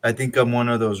 I think I'm one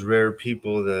of those rare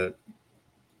people that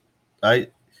I,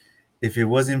 if it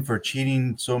wasn't for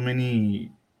cheating so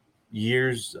many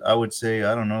years, I would say,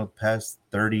 I don't know, past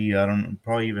 30, I don't know,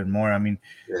 probably even more. I mean,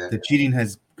 yeah, the cheating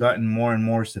has gotten more and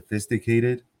more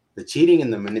sophisticated. the cheating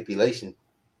and the manipulation.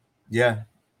 Yeah.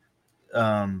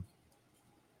 Um,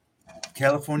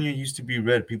 California used to be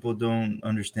red. People don't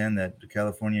understand that.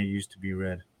 California used to be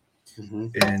red. Hmm.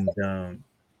 And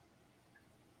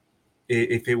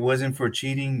if it wasn't for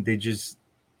cheating,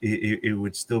 it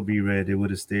would still be red. It would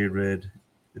have stayed red.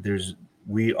 There's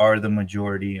We are the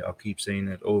majority. I'll keep saying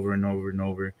that over and over and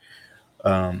over.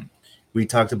 Um, we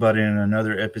talked about it in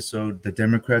another episode. The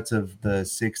Democrats of the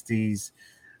 '60s,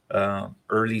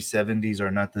 early '70s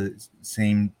are not the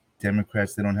same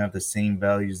Democrats. They don't have the same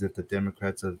values that the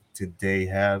Democrats of today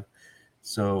have.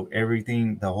 So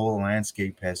everything, the whole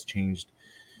landscape has changed.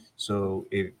 So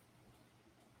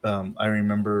I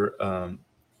remember,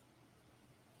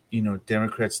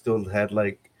 Democrats still had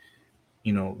like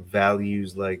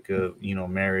values like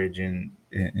marriage and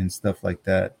and stuff like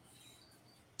that.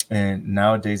 And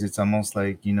nowadays it's almost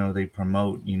like, they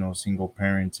promote, single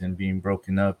parents and being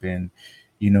broken up, and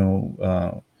you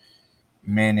know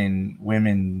men and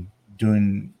women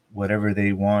doing whatever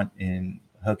they want and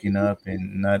hooking up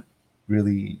and not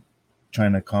really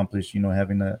trying to accomplish,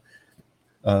 having a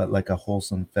like a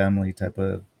wholesome family type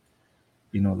of,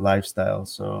 lifestyle.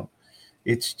 So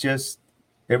it's just,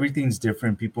 everything's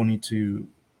different. People need to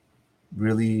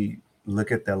really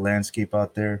look at the landscape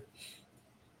out there,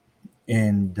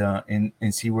 and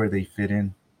see where they fit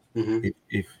in. Hmm.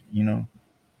 If you know,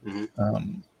 Hmm.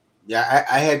 um, Yeah,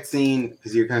 I had seen,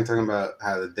 because you're kind of talking about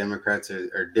how the Democrats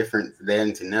are different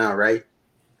then to now, right?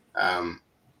 Um,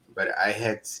 but I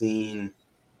had seen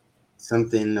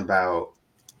something about,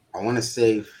 I want to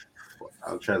say,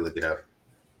 I'll try to look it up.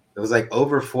 It was like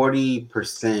over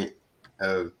 40%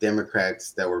 of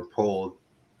Democrats that were polled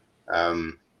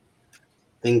um,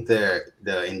 think the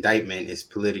indictment is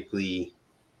politically,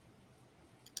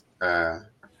 uh,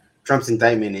 Trump's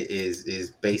indictment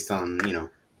is based on, mhm,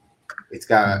 it's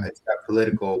got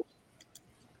political, what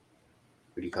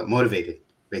do you call it, motivated,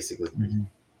 basically. mhm.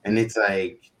 And it's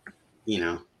like, you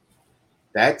know,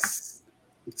 that's,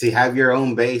 to have your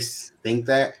own base think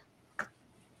that's,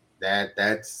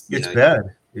 It's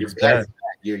bad. you're It's bad, bad.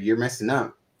 you're messing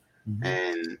up. Mhm.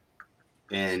 And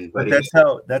but But if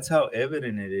you, that's how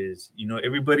evident it is.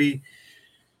 Everybody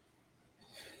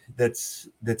that's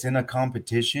in a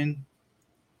competition,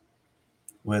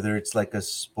 whether it's like a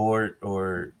sport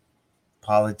or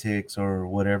politics or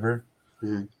whatever,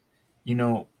 Mhm, you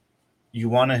know, you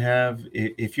want to have,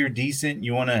 if you're decent,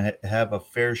 you want to have a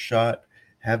fair shot,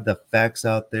 have the facts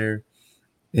out there,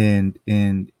 and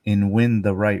win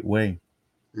the right way.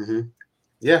 mhm,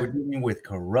 yeah, We're dealing with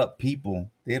corrupt people.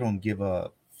 They don't give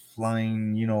a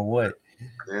flying, what.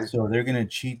 yeah, So they're gonna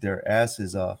cheat their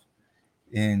asses off,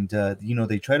 and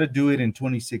they try to do it in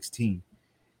 2016.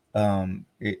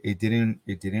 It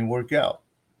didn't work out.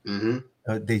 mhm,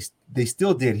 They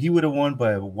still did. He would have won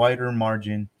by a wider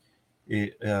margin,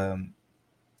 it,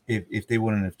 if they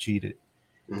wouldn't have cheated.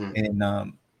 mhm.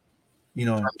 And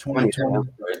 2020, they went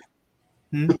 2020. for it.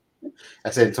 Hmm? I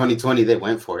said in 2020 they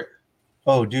went for it.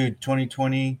 Oh, dude,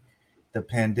 2020, the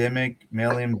pandemic,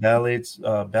 mail-in ballots,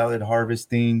 ballot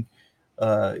harvesting.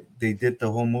 They did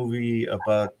the whole movie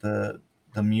about the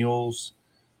mules,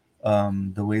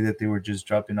 the way that they were just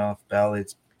dropping off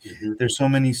ballots. Hmm. There's so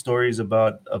many stories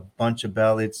about a bunch of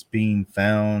ballots being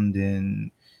found,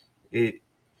 and it.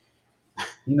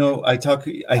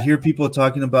 I hear people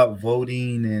talking about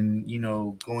voting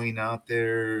and going out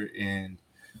there and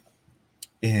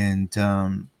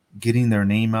getting their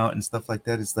name out and stuff like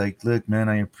that. It's like, look, man,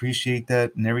 I appreciate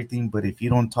that and everything, but if you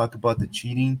don't talk about the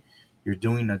cheating, you're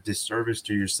doing a disservice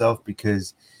to yourself,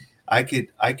 because I could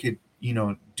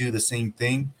do the same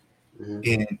thing Hmm.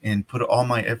 and put all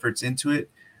my efforts into it,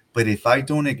 but if I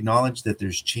don't acknowledge that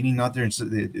there's cheating out there and so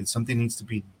that something needs to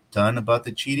be done about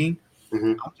the cheating,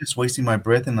 Hmm. I'm just wasting my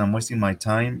breath and I'm wasting my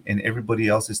time and everybody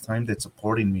else's time that's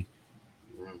supporting me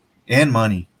Hmm. and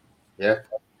money. Yeah,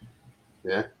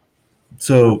 yeah, no,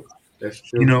 So that's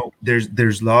true.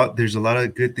 there's a lot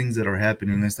of good things that are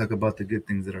happening. Let's talk about the good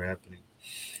things that are happening.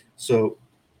 So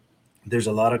there's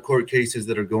a lot of court cases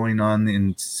that are going on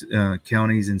in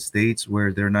counties and states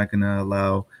where they're not going to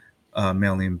allow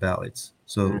mail-in ballots.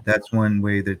 So Hmm. that's one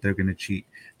way that they're going to cheat.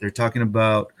 They're talking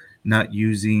about not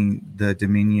using the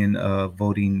Dominion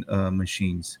voting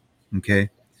machines. Okay,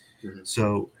 Hmm.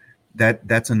 so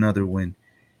that's another win.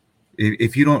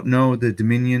 If you don't know, the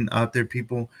Dominion out there,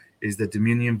 people, is the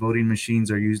Dominion voting machines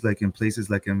are used like in places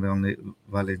like in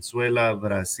Valenzuela,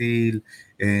 Brazil,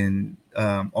 and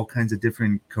all kinds of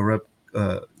different corrupt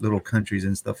little countries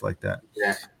and stuff like that.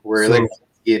 Yeah, where So elections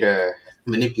get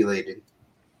manipulated,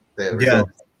 the yeah,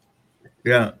 results.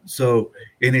 yeah. So,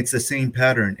 and it's the same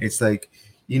pattern. It's like,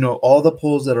 all the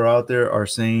polls that are out there are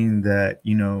saying that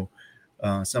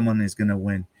someone is going to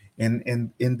win,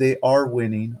 and they are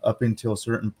winning up until a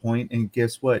certain point. And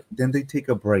guess what? Then they take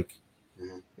a break,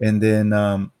 Hmm. and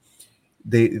then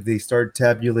they start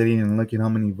tabulating and looking how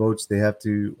many votes they have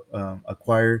to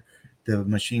acquire. The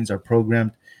machines are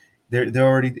programmed. They're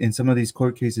already in some of these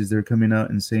court cases. They're coming out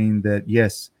and saying that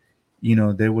yes,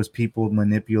 there was people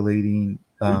manipulating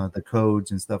the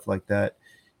codes and stuff like that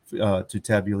to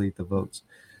tabulate the votes.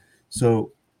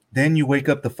 So then you wake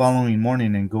up the following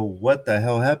morning and go, what the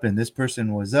hell happened? This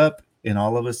person was up, and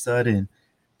all of a sudden,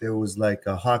 there was like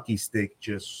a hockey stick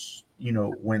just,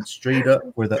 went straight up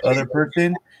for the other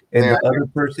person, and Yeah, the other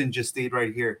person just stayed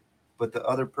right here. But the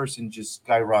other person just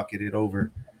skyrocketed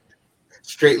over.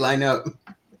 straight line up.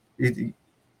 It,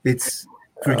 it's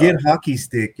Uh, forget hockey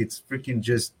stick. It's freaking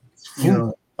just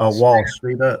a wall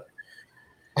straight up.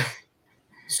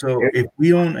 So if we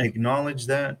don't acknowledge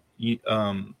that,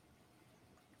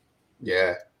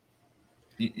 Yeah,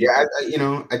 y- yeah.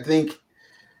 I think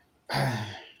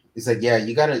it's like, yeah,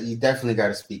 you definitely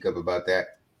gotta speak up about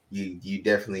that. You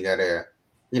definitely gotta,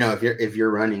 if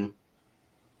you're running,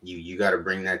 you gotta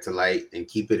bring that to light and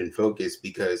keep it in focus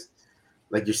because,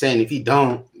 like you're saying, if you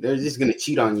don't, they're just gonna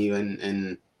cheat on you,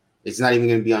 and it's not even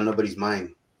gonna be on nobody's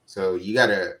mind. So you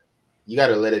gotta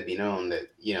let it be known that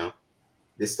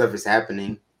this stuff is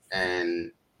happening,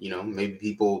 and maybe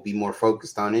people will be more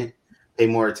focused on it, pay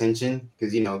more attention,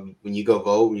 because when you go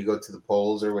vote, when you go to the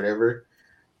polls or whatever,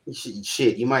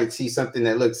 shit, you might see something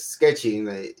that looks sketchy, and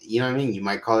you know what I mean. You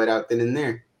might call it out then and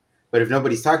there, but if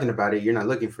nobody's talking about it, you're not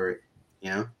looking for it, you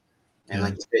know. And yeah,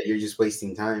 like you said, you're just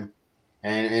wasting time.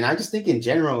 And I just think in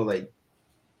general, like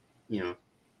you know,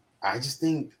 I just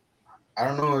think I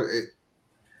don't know.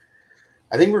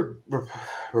 I think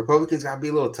Republicans got to be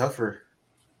a little tougher.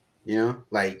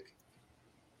 Like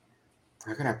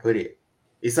how can I put it?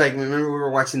 It's like remember we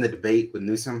were watching the debate with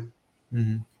Newsom,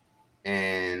 hmm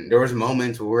and there was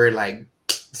moments where we're like,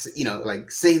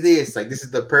 like say this, like this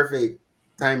is the perfect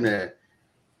time to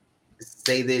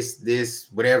say this,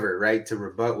 whatever, right? To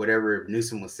rebut whatever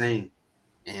Newsom was saying,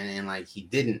 and like he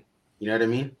didn't. You know what I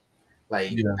mean?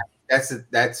 Like yeah,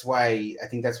 that's why I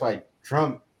think that's why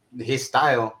Trump, his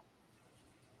style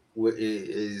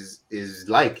is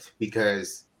liked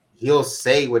because he'll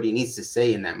say what he needs to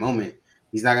say in that moment.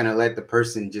 He's not gonna let the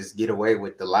person just get away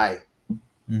with the lie.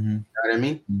 hmm You know what I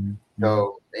mean? hmm hmm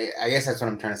So I guess that's what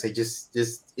I'm trying to say. Just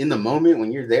in the moment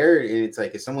when you're there, and it's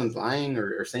like if someone's lying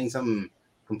or saying something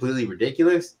completely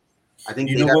ridiculous, I think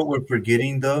You they know got. what we're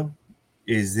forgetting though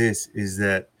is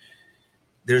that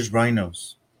there's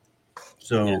rhinos.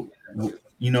 Yeah.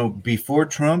 So before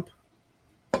Trump,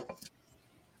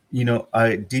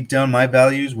 I deep down my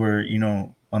values were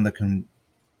on the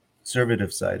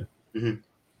conservative side, Hmm.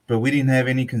 but we didn't have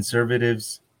any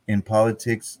conservatives in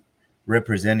politics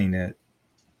representing it.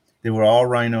 They were all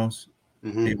rhinos.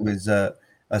 Hmm. It was a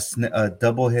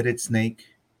double-headed snake,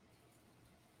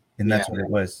 and Yeah. that's what it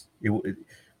was.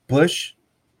 Bush,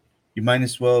 you might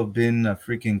as well have been a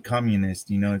freaking communist.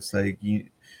 It's like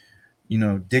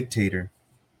dictator.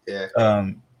 Yeah.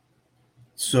 Um,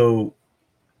 so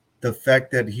the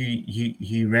fact that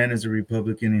he ran as a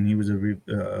Republican and he was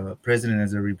a president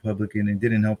as a Republican, it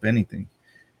didn't help anything.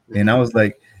 And Hmm. I was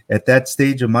like, at that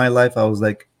stage of my life, I was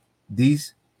like,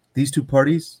 these these two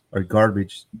parties are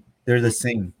garbage. They're the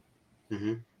same.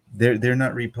 Hmm. They're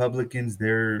not Republicans.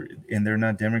 They're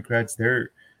not Democrats. They're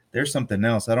something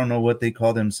else. I don't know what they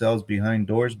call themselves behind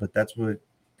doors, but that's what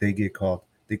they get called.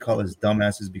 They call us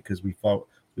dumbasses because we fall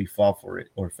for it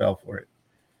or fell for it.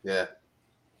 Yeah.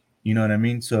 You know what I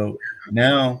mean? So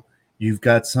now you've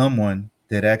got someone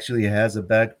that actually has a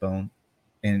backbone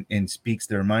and speaks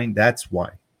their mind. That's why,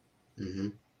 Hmm.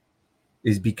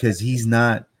 is because he's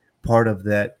not part of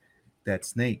that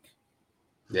snake.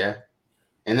 Yeah.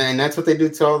 And that's what they do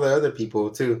to all the other people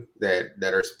too that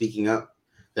are speaking up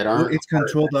that Well, aren't a it's part of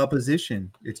controlled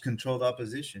opposition. It's controlled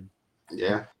opposition. that.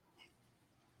 Yeah.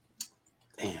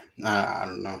 Damn. I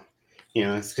don't know.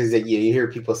 It's because you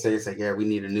hear people say it's like, yeah, we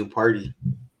need a new party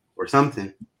or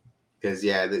something. Because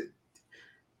yeah,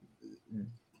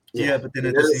 Yeah, but then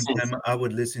at they're the the same same. time, I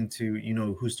would listen to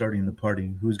who's starting the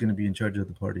party, who's going to be in charge of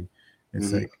the party. It's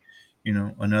Hmm. like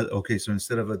another. Okay, so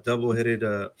instead of a double-headed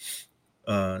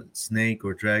snake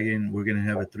or dragon, we're gonna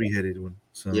have a three-headed one.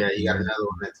 So Yeah, you got another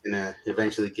one that's gonna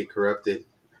eventually get corrupted.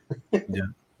 yeah,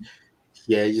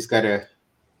 Yeah, you just gotta,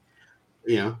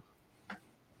 you know,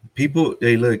 people.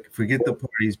 Hey, look, forget the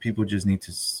parties. People just need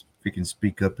to freaking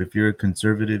speak up. If you're a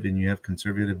conservative and you have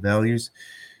conservative values,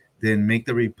 then make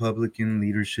the Republican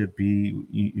leadership be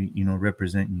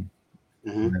represent you,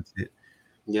 hmm and that's it.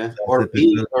 yeah, So or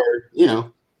be,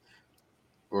 or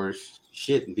or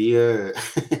shit, be a,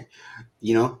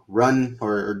 run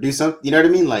or do something. You know what I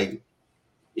mean? Like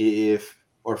if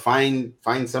or find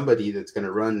somebody that's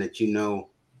gonna run that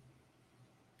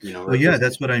Well, yeah, represent.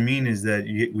 that's what I mean. Is that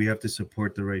we have to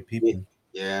support the right people.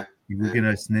 Yeah, We're yeah,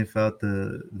 gonna sniff out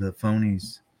the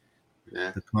phonies,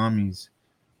 yeah. the commies.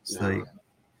 It's No, like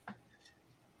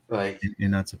like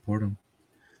and not support them.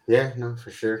 yeah, no,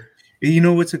 for sure. You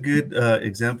know what's a good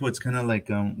example? It's kind of like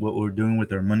what we're doing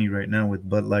with our money right now with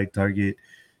Bud Light, Target,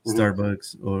 Hmm.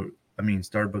 Starbucks, or I mean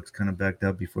Starbucks kind of backed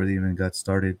out before they even got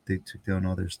started. They took down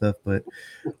all their stuff, but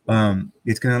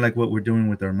it's kind of like what we're doing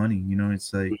with our money.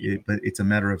 It's like but it's a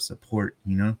matter of support.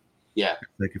 Yeah.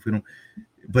 Like if we don't,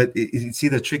 but see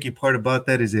the tricky part about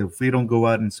that is if we don't go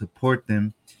out and support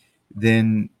them,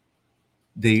 then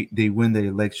they win the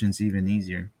elections even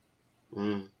easier.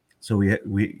 Mm, So we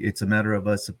it's a matter of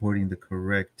us supporting the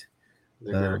correct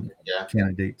the correct. um, Yeah.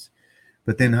 candidates.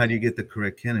 But Mm, then, how do you get the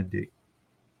correct candidate?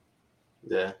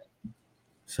 yeah.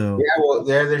 So, Yeah. Well,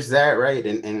 there's that, right?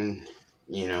 And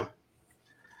you know,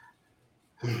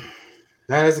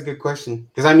 that is a good question.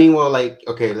 Because I mean, well, like,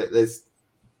 okay, let's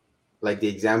like the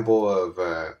example of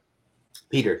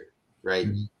Peter, right?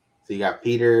 mhm, So you got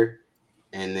Peter,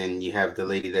 and then you have the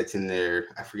lady that's in there.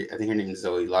 I forget. I think her name is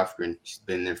Zoe Lofgren. She's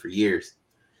been there for years.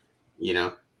 You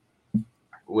know,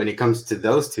 when it comes to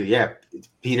those two, yeah,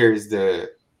 Peter is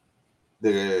the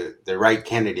right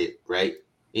candidate, right?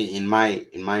 In my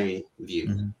view,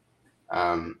 mhm,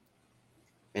 um,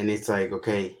 and it's like,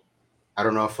 okay, I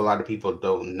don't know if a lot of people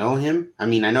don't know him. I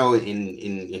mean, I know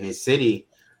in his city,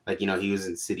 like, he was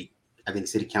in city, I think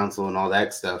city council and all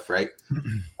that stuff, right?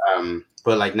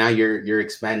 But like now you're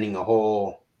expanding a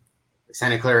whole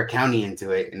Santa Clara County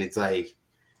into it, and it's like,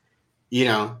 you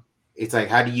know, it's like,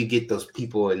 how do you get those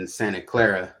people in Santa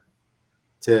Clara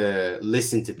to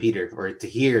listen to Peter or to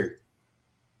hear,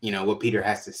 what Peter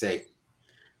has to say?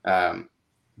 Um,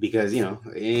 because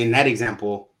in that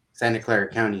example, Santa Clara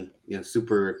County,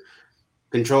 super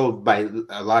controlled by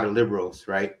a lot of liberals,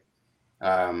 right?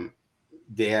 Um,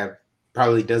 they have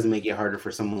probably does make it harder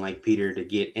for someone like Peter to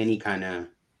get any kind of,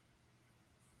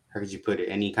 how could you put it,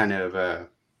 any kind of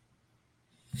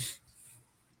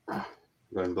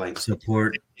going blank,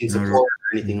 support in in order. support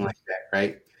or anything Mhm. like that,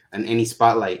 right? And any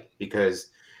spotlight,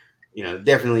 because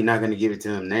definitely not going to give it to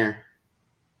him there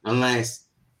unless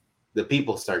the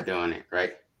people start doing it,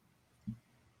 right?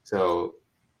 So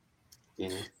you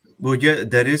know, Well, yeah,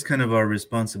 that is kind of our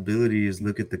responsibility is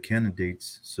look at the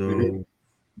candidates. mhm. So,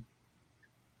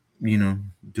 you know,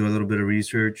 do a little bit of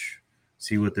research,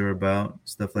 see what they're about,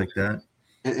 stuff like that.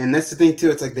 And that's the thing too.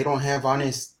 It's like they don't have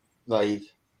honest, like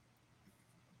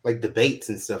debates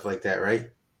and stuff like that, right?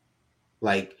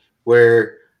 Like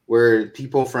where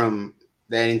people from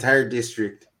that entire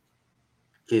district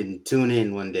can tune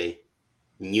in one day,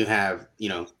 and you have,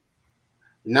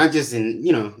 not just in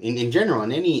general,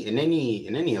 in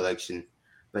any election,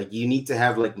 like you need to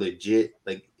have like legit,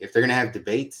 like if they're gonna have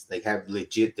debates, like have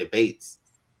legit debates,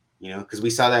 because we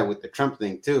saw that with the Trump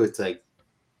thing too. It's like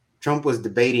Trump was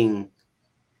debating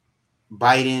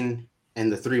Biden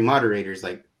and the three moderators,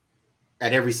 like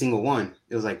at every single one.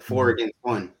 It was like four Mhm. against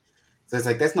one. So it's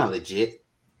like, that's not legit.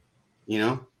 You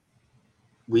know,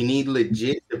 we need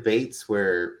legit debates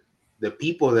where the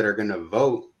people that are going to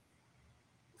vote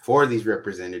for these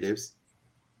representatives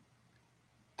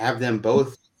have them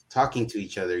both talking to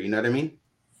each other. You know what I mean?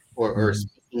 Or Mhm.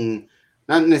 speaking,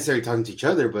 not necessarily talking to each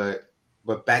other,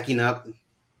 but backing up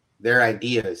their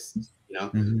ideas.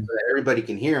 Mhm. So that everybody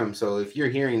can hear them. So if you're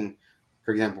hearing,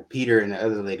 for example, Peter and the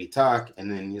other lady talk,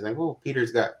 and then he's like, "Well,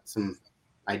 Peter's got some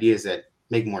ideas that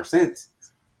make more sense,"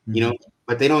 you know, Mhm.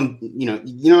 but they don't, you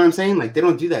know what I'm saying? Like they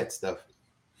don't do that stuff.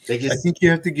 They I just think you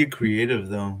have to get creative,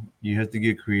 though. You have to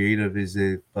get creative. Is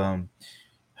if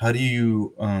how do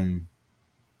you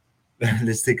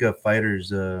let's take a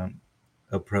fighter's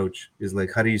approach. Is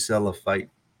like how do you sell a fight,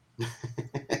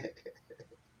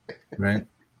 right?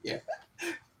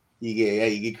 yeah,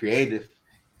 you get creative.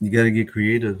 You got to get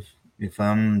creative. If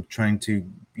I'm trying to,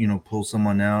 pull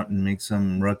someone out and make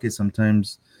some ruckus,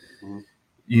 sometimes, Mhm.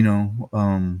 you know,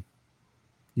 um,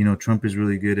 Trump is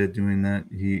really good at doing that.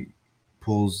 He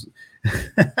pulls.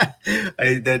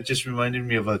 That just reminded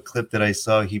me of a clip that I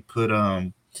saw. He put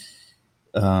um,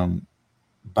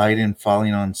 Biden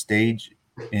falling on stage,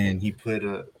 and he put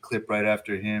a clip right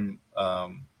after him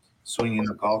swinging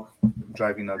a golf,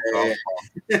 driving a golf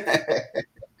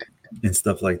and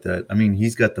stuff like that. I mean,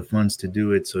 he's got the funds to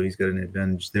do it, so he's got an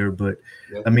advantage there. But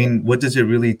Yeah, I mean, what does it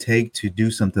really take to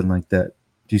do something like that?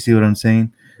 Do you see what I'm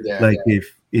saying? yeah. Like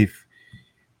if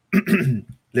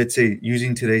let's say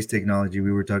using today's technology,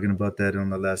 we were talking about that on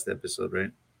the last episode,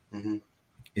 right? Hmm.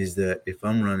 Is that if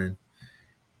I'm running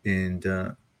and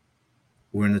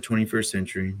we're in the 21st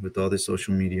century with all this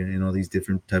social media and all these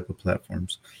different type of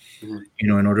platforms, Hmm. in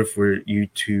order for you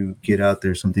to get out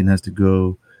there, something has to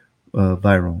go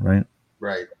viral, right?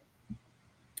 Right.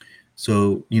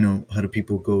 So, how do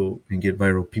people go and get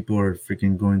viral? People are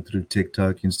freaking going through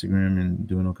TikTok, Instagram, and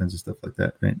doing all kinds of stuff like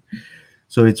that, right?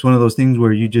 So it's one of those things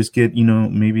where you just get,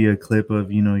 maybe a clip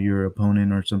of, your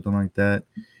opponent or something like that,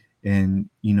 and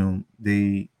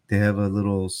they have a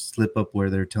little slip up where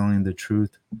they're telling the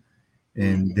truth, Mm.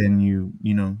 and then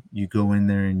you go in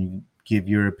there and you give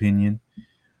your opinion.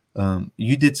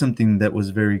 You did something that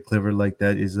was very clever like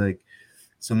that. Is like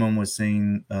someone was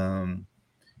saying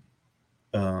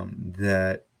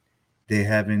that they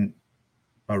haven't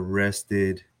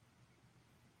arrested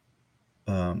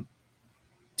um,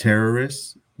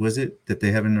 terrorists. Was it that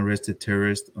they haven't arrested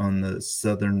terrorists on the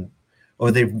southern,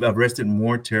 or they've arrested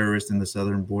more terrorists in the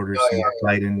southern border Oh since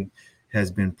Biden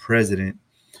has been president?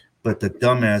 But the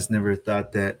dumbass never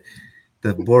thought that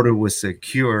the border was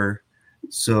secure,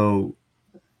 so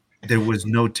there was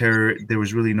no terror. There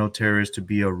was really no terrorists to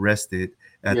be arrested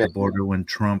at yeah, the border when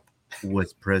Trump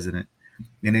was president.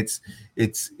 And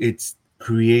it's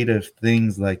creative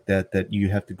things like that that you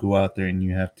have to go out there and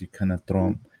you have to kind of throw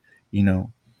 'em, you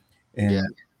know. yeah. And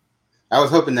I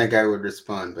was hoping that guy would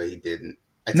respond, but he didn't.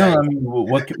 no, I mean,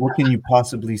 what can you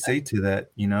possibly say to that?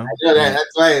 You know, I know that.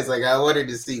 That's why it's like I wanted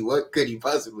to see what could he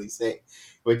possibly say,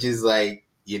 which is like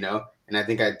and I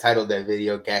think I titled that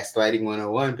video "Gaslighting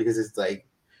 101" because it's like,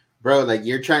 bro, like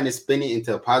you're trying to spin it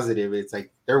into a positive. It's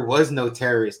like there was no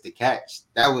terrorist to catch.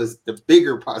 That was the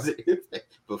bigger positive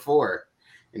before,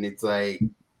 and it's like,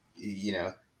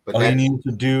 but all you that's need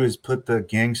to do is put the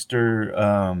gangster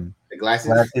the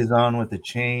glasses. glasses on with the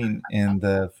chain and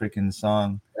the freaking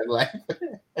song. Like,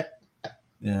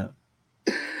 Yeah.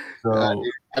 uh, So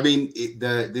I mean,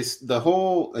 the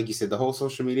whole, like you said, the whole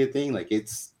social media thing, like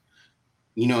it's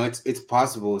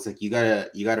possible. It's like you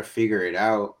gotta figure it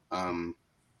out.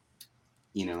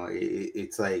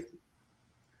 It's like,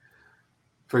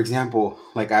 for example,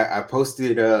 like I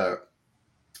posted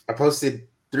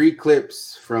 3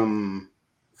 clips from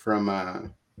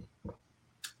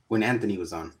when Anthony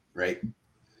was on, right?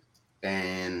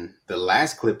 And the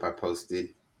last clip I posted,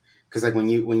 because like when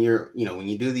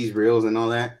you do these reels and all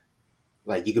that,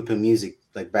 like you could put music,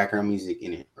 like background music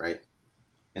in it, right?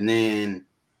 And then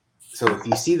so if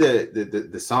you see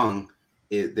the song,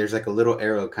 there's like a little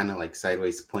arrow kind of like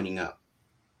sideways pointing up,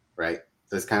 right?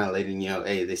 So it's kind of letting you know,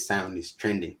 hey, this sound is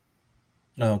trending.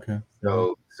 oh, okay.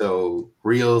 Hmm. So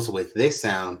reels with this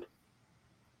sound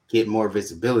get more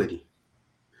visibility.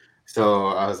 So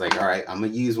I was like, all right, I'm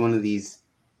gonna use one of these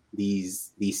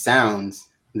sounds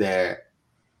that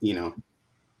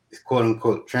is quote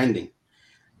unquote trending.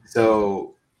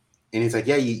 So and it's like,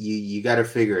 yeah, you got to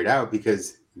figure it out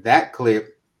because that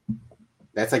clip,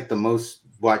 that's like the most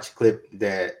watched clip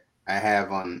that I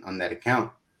have on that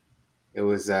account. It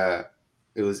was uh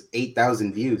it was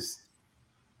 8,000 views,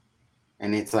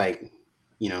 and it's like,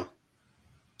 you know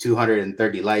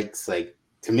 230 likes. Like,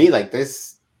 to me, like,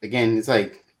 this again, it's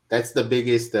like that's the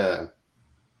biggest the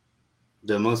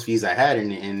most views I had,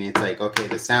 and it's like, okay,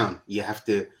 the sound, you have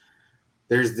to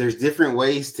there's different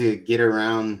ways to get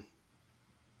around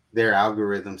their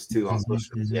algorithms too on Hmm.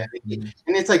 social media. Hmm. Hmm.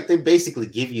 And it's like they basically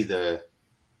give you the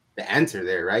answer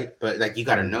there, right? But like you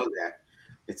got to Yeah. know that.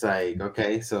 It's like,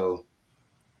 okay, so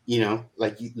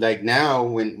like now,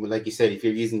 when, like you said, if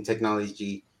you're using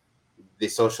technology, the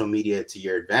social media, to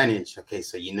your advantage, okay,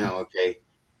 so okay,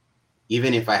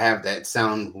 even if I have that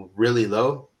sound really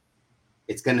low,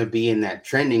 it's gonna be in that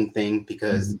trending thing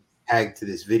because Hmm. tagged to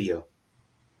this video.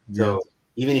 Yeah. So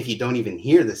even if you don't even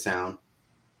hear the sound,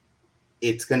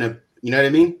 it's gonna, you know what I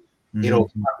mean? It'll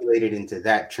Hmm. populate it into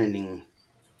that trending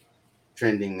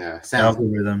sound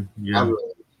Algorithm. Yeah. algorithm.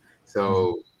 Mhm.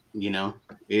 So you know,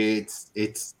 it's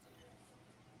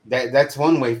that's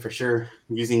one way for sure,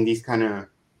 using these kind of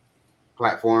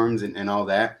platforms and all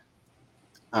that.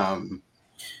 Um,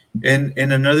 And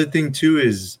another thing too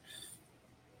is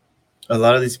a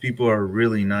lot of these people are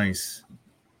really nice.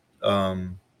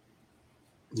 Um,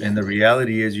 yeah, and the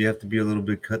reality is you have to be a little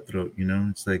bit cutthroat. You know,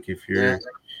 it's like if yeah,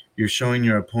 you're showing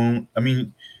your opponent. I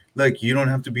mean, like you don't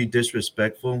have to be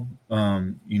disrespectful.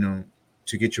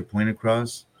 To get your point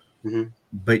across, hmm,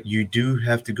 but you do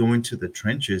have to go into the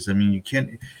trenches. I mean, you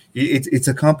can't. It's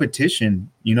a competition.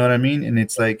 You know what I mean? And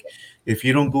it's like if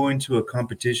you don't go into a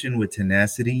competition with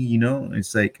tenacity,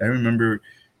 it's like I remember,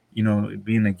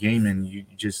 being a game and you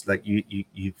just like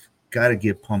you've got to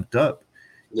get pumped up.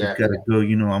 You've yeah, got to go.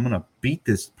 I'm gonna beat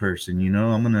this person.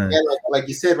 I'm gonna. yeah. Like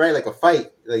you said, right? Like a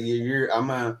fight. Like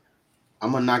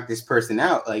I'm gonna knock this person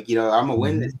out. Like, I'm gonna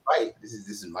win this Mhm. fight. This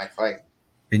is my fight.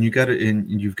 And you've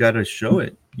got to show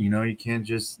it. You can't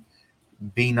just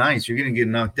be nice. You're gonna get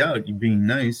knocked out. You being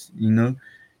nice.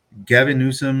 Gavin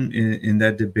Newsom in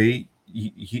that debate,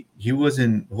 he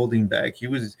wasn't holding back. Yeah,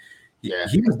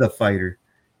 He was the fighter.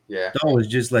 yeah. Dahl was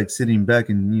just like sitting back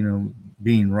and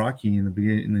being Rocky in the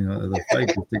beginning of the fight,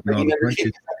 just taking But all he the never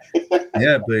punches.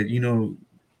 Yeah, but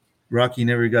Rocky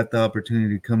never got the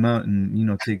opportunity to come out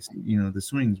and takes the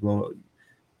swings. Well,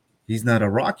 he's not a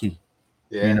Rocky.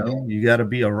 Yeah, You got to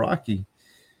be a Rocky.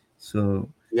 So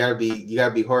you gotta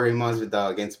be Jorge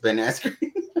Masvidal against Ben Askren.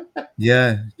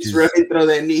 yeah, Just run just and throw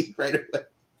that knee right away.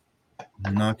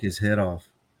 knock his head off.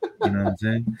 You know what I'm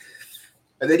saying?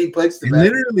 And then he punched the And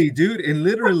back. literally, dude, and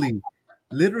literally,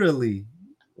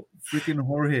 freaking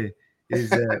Jorge. is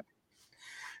that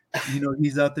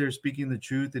he's out there speaking the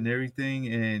truth and everything,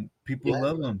 and people Yeah,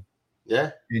 love him,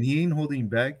 yeah, and he ain't holding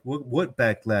back. What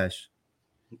backlash?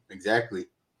 exactly.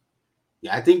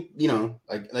 Yeah, I think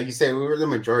like you said, we were the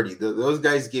majority. Those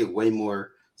guys get way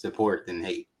more support than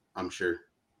hate. I'm sure,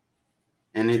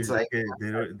 and it's Dude, like,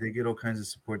 they get all kinds of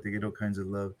support. They get all kinds of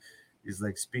love. It's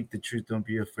like speak the truth. Don't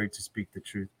be afraid to speak the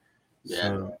truth. yeah,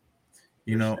 So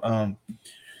you for know, sure. um,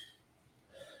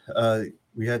 uh,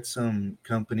 we had some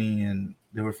company and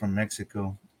they were from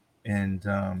Mexico, and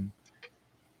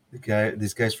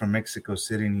this guy's from Mexico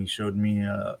City, and he showed me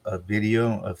a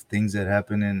video of things that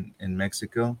happen in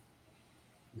Mexico,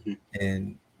 Mhm.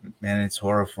 and man, it's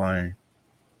horrifying.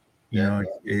 Yeah,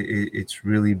 It's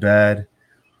really bad,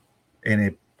 and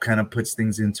it kind of puts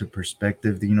things into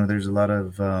perspective. There's a lot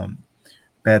of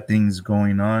bad things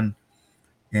going on,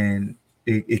 and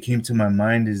it came to my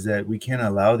mind is that we can't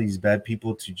allow these bad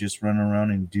people to just run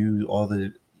around and do all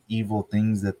the evil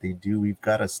things that they do. We've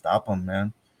got to stop them,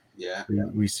 man. yeah,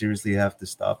 We seriously have to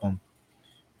stop them.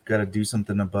 We've got to do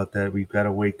something about that. We've got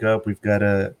to wake up. We've got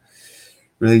to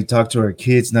really talk to our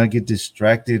kids, not get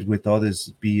distracted with all this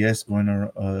BS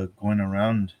going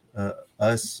around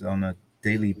us on a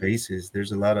daily basis.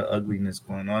 There's a lot of ugliness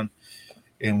going on,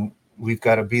 and we've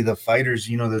got to be the fighters.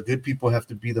 The good people have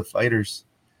to be the fighters.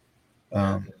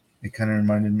 yeah, Um, it kind of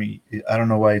reminded me. I don't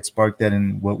know why it sparked that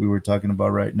in what we were talking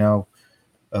about right now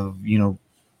of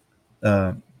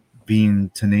uh, being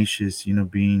tenacious.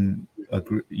 Being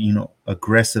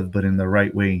aggressive, but in the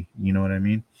right way. You know what I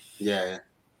mean? yeah,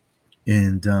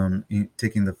 And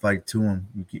taking the fight to them.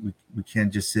 We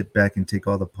can't just sit back and take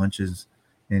all the punches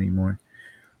anymore.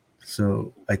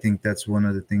 So I think that's one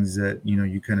of the things that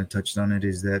you kind of touched on it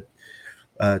is that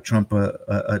Trump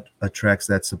attracts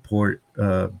that support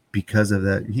because of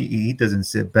that. He doesn't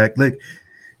sit back. Look,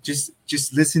 just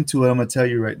listen to what I'm gonna tell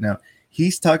you right now.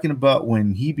 He's talking about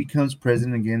when he becomes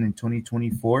president again in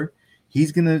 2024.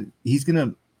 He's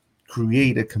gonna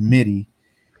create a committee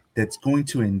that's going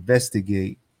to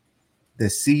investigate the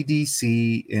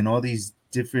CDC and all these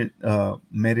different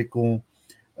medical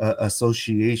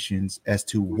associations as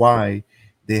to why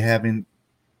they haven't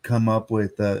come up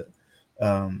with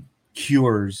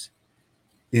cures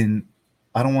in,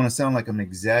 I don't want to sound like I'm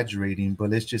exaggerating, but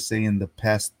let's just say in the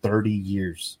past 30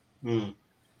 years. mm,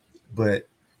 But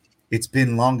it's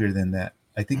been longer than that.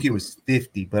 I think it was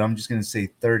 50, but I'm just going to say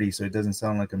 30 so it doesn't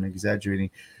sound like I'm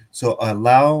exaggerating. So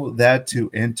allow that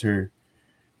to enter,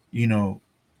 you know,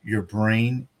 your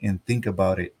brain and think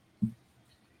about it.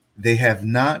 They have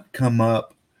not come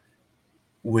up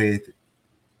with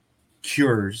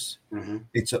cures. hmm,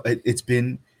 It's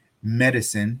been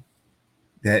medicine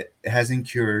that hasn't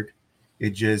cured.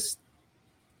 It just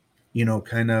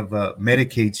kind of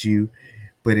medicates you,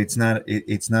 but it's not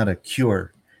a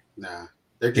cure. nah,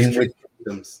 they're just And with treating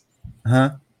symptoms.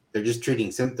 huh They're just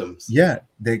treating symptoms. yeah,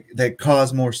 that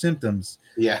cause more symptoms.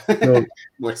 Yeah, So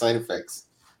more side effects.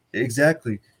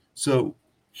 exactly. So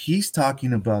he's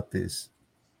talking about this,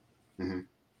 Hmm.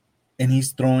 and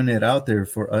he's throwing it out there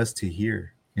for us to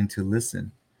hear and to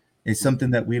listen. It's something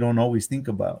that we don't always think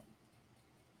about.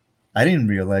 I didn't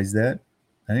realize that.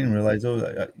 I didn't realize,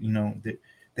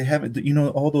 they haven't,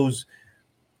 all those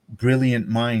brilliant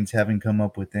minds haven't come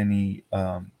up with any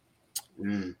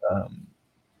Mm, um,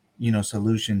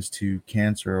 solutions to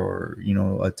cancer or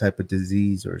a type of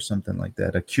disease or something like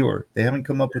that, a cure. They haven't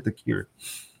come up with a cure,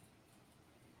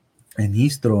 and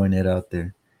he's throwing it out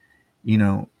there.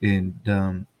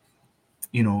 And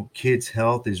kids'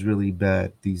 health is really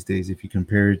bad these days if you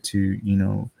compare it to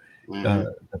hmm.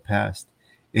 the past.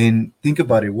 And think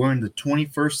about it, we're in the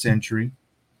 21st century.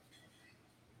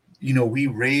 We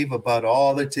rave about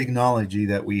all the technology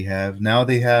that we have now.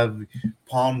 They have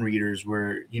palm readers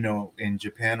where in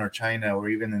Japan or China or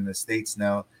even in the States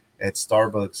now at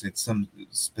Starbucks, it's some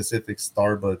specific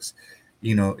Starbucks,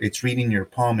 it's reading your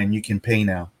palm and you can pay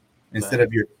now instead Right.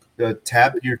 of your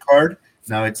tap your card.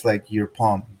 Now it's like your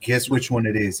palm, guess which one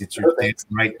it is, it's your Oh, damn thanks.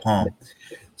 right palm.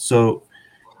 So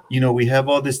we have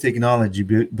all this technology,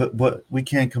 but we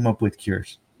can't come up with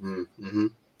cures. Mm-hmm.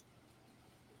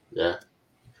 Yeah.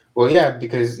 Well, yeah,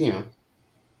 because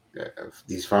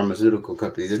these pharmaceutical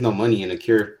companies, there's no money in a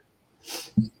cure.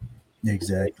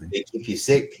 Exactly. They keep you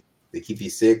sick. They keep you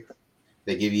sick.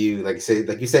 They give you, like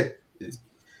you said,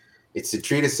 it's to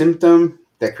treat a symptom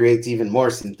that creates even more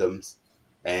symptoms,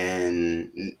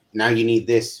 and now you need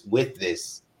this with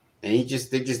this, and they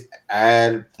just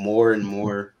add more and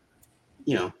more,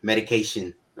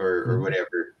 medication or Mhm.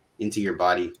 whatever into your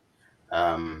body.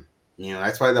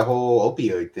 That's why the whole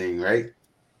opioid thing, right,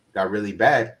 got really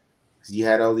bad because you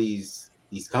had all these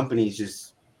companies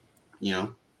just, you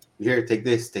know, Here, take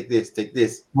this, take this, take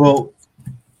this. Well,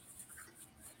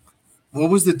 what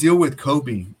was the deal with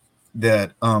Kobe?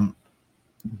 That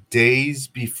days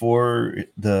before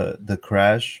the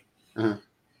crash, Uh-huh.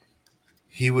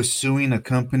 he was suing a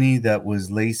company that was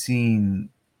lacing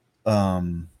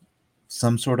um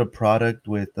some sort of product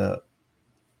with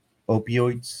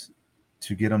opioids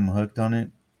to get him hooked on it.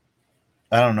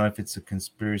 I don't know if it's a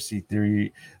conspiracy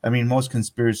theory. I mean, most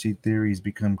conspiracy theories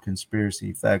become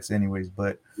conspiracy facts, anyways.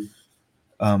 But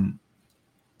um,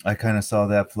 I kind of saw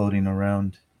that floating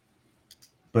around.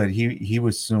 But he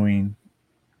was suing.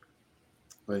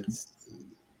 Let's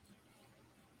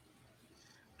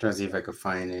try to see if I could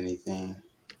find anything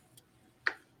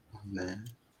on that.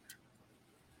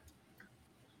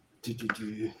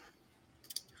 Do.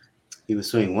 He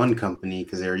was suing one company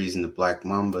because they were using the Black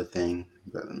Mamba thing.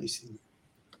 But let me see.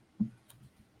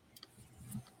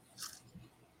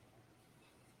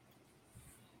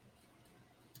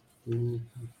 Mm.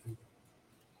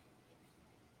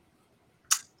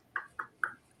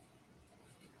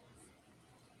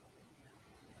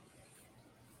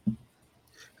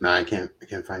 No, I can't. I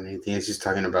can't find anything. It's just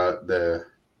talking about the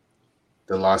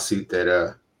lawsuit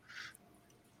that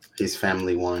his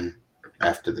family won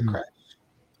after the crash.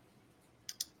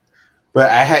 But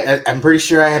I'm pretty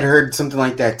sure I had heard something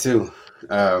like that too.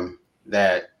 Um,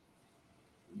 that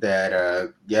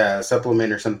yeah, a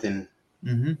supplement or something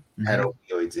Mm-hmm. had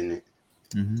Mm-hmm. opioids in it.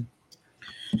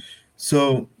 Mm-hmm.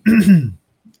 So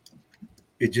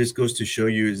it just goes to show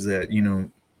you is that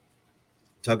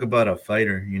talk about a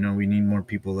fighter. We need more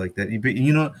people like that.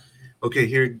 But okay,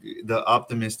 here the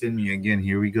optimist in me again.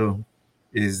 Here we go.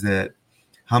 Is that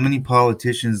how many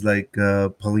politicians like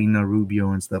Paulina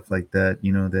Rubio and stuff like that?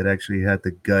 That actually had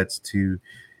the guts to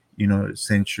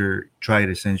try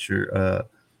to censure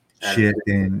Adam, shit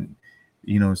and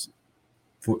you know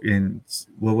for in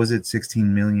what was it, $16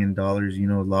 million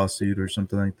lawsuit or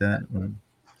something like that,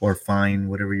 or fine,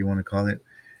 whatever you want to call it.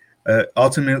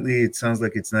 Ultimately, it sounds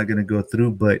like it's not going to go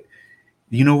through, but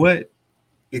you know what?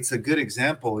 It's a good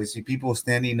example. Is see people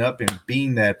standing up and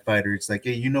being that fighter. It's like,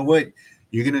 hey, you know what?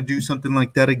 You're gonna do something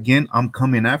like that again. I'm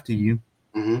coming after you.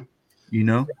 mm-hmm. You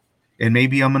know, and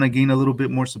maybe I'm gonna gain a little bit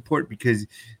more support because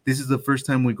this is the first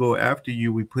time we go after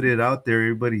you. We put it out there.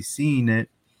 Everybody's seeing it.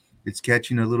 It's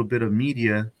catching a little bit of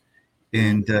media,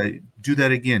 Mm-hmm. and do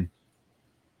that again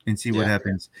and see what Yeah,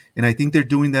 happens. And I think they're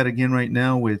doing that again right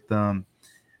now with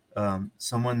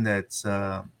someone that's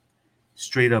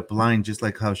straight up lying, just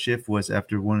like how Schiff was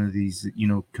after one of these,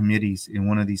 committees in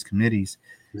one of these committees,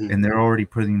 mm-hmm. and they're already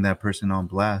putting that person on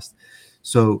blast.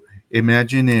 So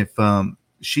imagine if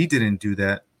she didn't do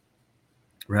that,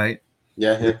 right?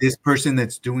 Yeah, yeah. With this person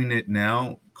that's doing it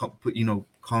now,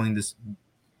 calling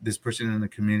this person in the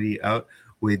committee out,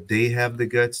 would they have the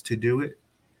guts to do it,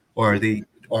 or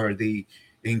are they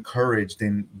encouraged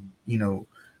and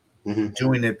Mm-hmm.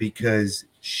 doing it because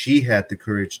she had the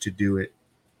courage to do it?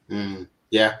 Mm-hmm.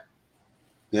 Yeah,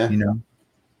 yeah, You know,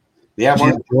 yeah.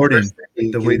 One Jim Jordan,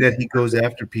 person the way can, that he goes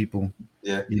after people,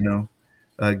 yeah, you know,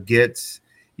 gets,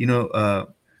 you know,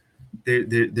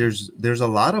 there's a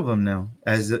lot of them now.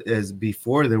 As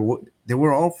before, there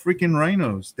were all freaking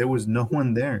rhinos. There was no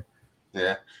one there.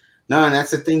 yeah. No, and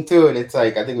that's the thing too. And it's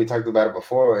like I think we talked about it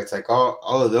before. It's like all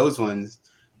of those ones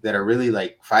that are really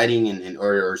like fighting and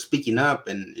or speaking up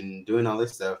and doing all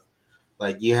this stuff.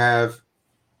 Like you have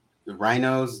the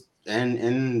rhinos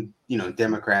and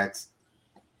Democrats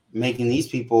making these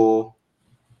people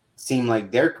seem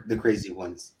like they're the crazy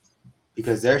ones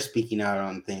because they're speaking out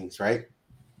on things, right?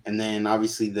 And then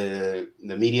obviously the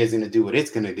media is going to do what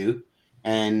it's going to do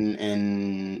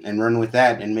and run with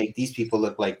that and make these people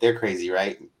look like they're crazy,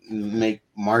 right? Make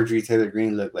Marjorie Taylor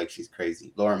Greene look like she's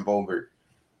crazy, Lauren Boebert,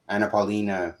 Anna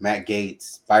Paulina, Matt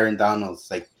Gaetz, Byron Donalds,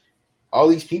 like all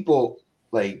these people,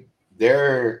 like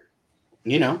they're,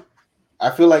 you know, I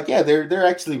feel like yeah, they're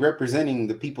actually representing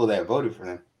the people that voted for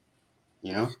them,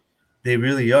 you know. They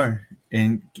really are,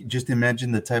 and just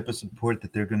imagine the type of support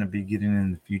that they're going to be getting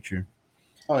in the future,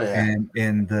 Oh yeah.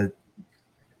 and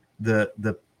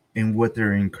the and what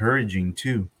they're encouraging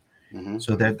too. Mm-hmm.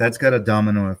 So that's got a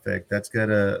domino effect. That's got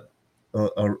a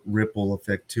ripple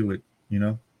effect to it. You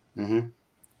know, Mm-hmm.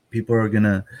 people are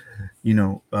gonna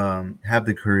have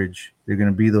the courage. They're going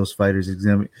to be those fighters.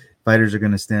 Fighters are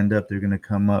going to stand up. They're going to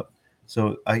come up.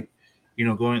 So I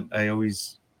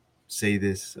always say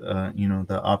this.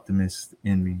 The optimist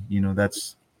in me.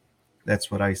 That's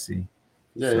what I see.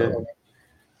 Yeah, yeah, So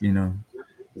you know,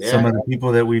 some yeah, of the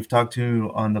people that we've talked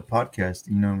to on the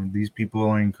podcast, these people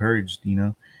are encouraged.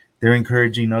 They're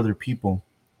encouraging other people.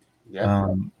 yeah.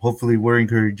 Hopefully, we're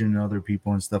encouraging other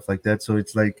people and stuff like that. So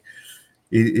it's like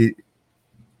it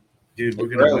dude, we're It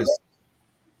gonna grows.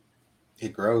 win.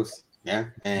 It grows. Yeah,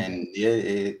 and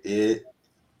it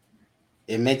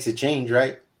makes a change,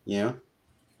 right? You know,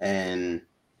 and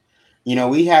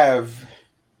we have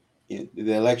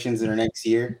the elections that are next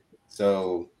year,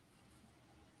 so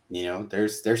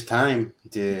there's time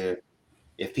to,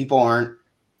 if people aren't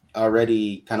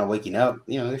already kind of waking up,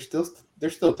 there's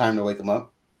still time to wake them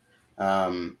up.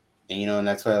 And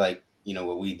that's why, like,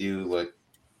 what we do, what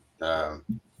um,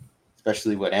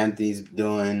 especially what Anthony's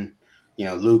doing,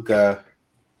 Luca,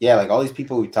 yeah, like all these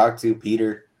people we talked to,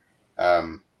 Peter,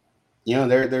 um,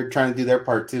 they're trying to do their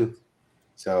part too.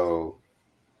 So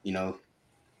you know,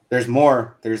 there's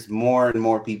more and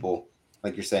more people,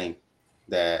 like you're saying,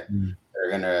 that Mm,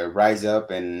 are gonna rise up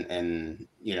and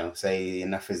say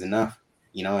enough is enough.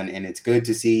 And it's good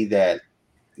to see that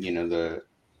the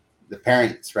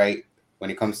parents, right, when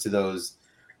it comes to those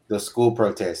school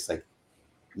protests, like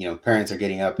parents are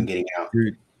getting up and getting out.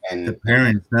 dude, the And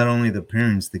parents, not only the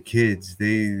parents, the kids,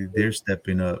 they're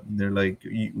stepping up. They're like,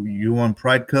 you want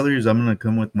pride colors? I'm gonna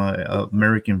come with my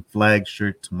American flag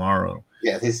shirt tomorrow.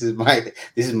 yeah, this is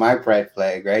my pride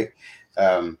flag, right?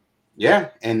 um yeah,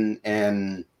 and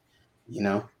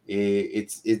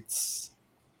it's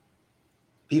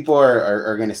people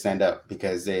are going to stand up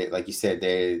because they, like you said,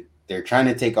 they're trying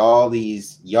to take all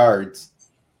these yards,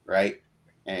 right?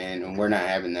 And we're not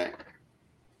having that.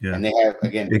 Yeah, And they have,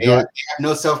 again, it they have, goes they have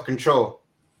no self-control.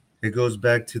 it goes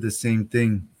back to the same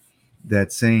thing,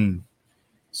 that saying.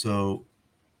 So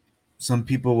some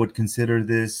people would consider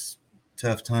this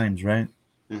tough times, right?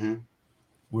 Hmm.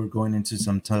 We're going into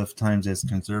some tough times as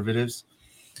conservatives.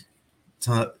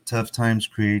 Tough times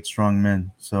create strong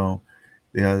men. So,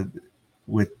 yeah,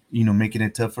 with making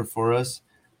it tougher for us,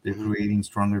 they're Hmm. creating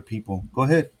stronger people. Go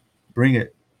ahead, bring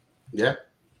it. Yeah,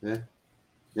 yeah,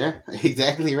 yeah.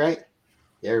 Exactly right.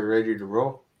 Yeah, we're ready to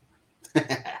roll.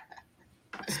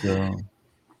 So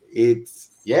It's,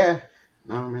 yeah.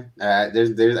 No, man.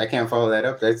 There's I can't follow that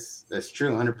up. That's true,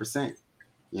 100%.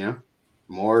 You know,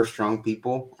 more strong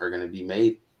people are going to be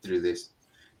made through this,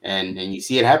 and you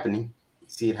see it happening. You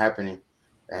see it happening,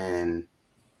 and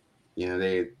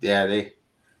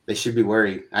they should be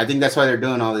worried. I think that's why they're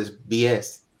doing all this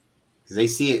BS, because they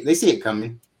see it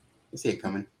coming. They see it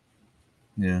coming.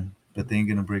 yeah, but they ain't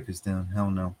gonna break us down.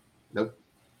 Hell no. Nope.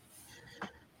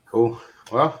 Cool.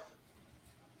 Well,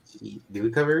 gee, did we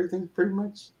cover everything pretty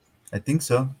much? I think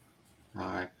so. All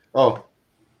right. Oh,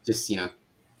 just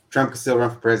Trump could still run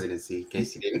for presidency. In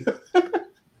case you didn't,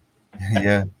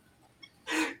 Yeah,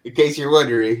 in case you're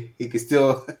wondering, he could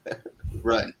still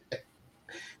run.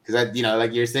 Because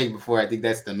like you're saying before, I think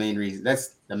that's the main reason.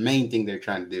 That's the main thing they're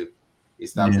trying to do,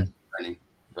 is stop him yeah, from running.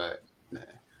 But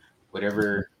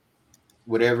whatever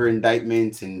whatever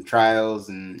indictments and trials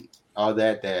and all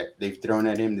that they've thrown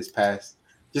at him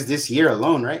just this year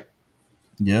alone, right?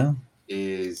 yeah.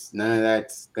 Is none of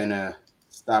that's gonna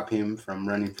stop him from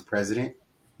running for president.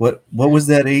 What was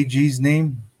that AG's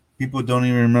name? People don't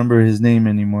even remember his name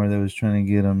anymore. That was trying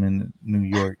to get him in New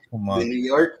York. Come The on, New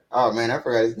York. Oh man, I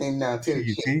forgot his name now too.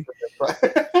 you see, Shit.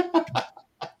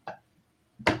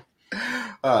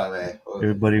 Oh man. Well,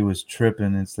 everybody was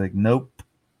tripping. It's like, nope.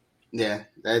 yeah,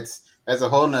 that's a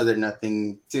whole nother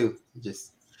nothing too.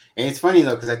 Just, and it's funny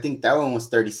though, because I think that one was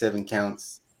 37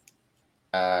 counts.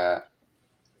 Uh,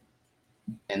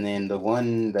 and then the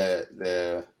one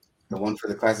for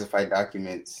the classified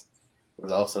documents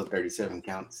was also 37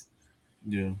 counts.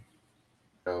 Yeah,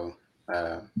 So,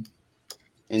 uh,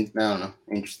 and I don't know,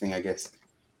 interesting, I guess.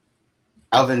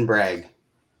 Alvin Bragg.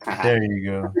 there you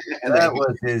go. That that,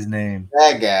 was his name.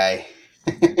 that guy,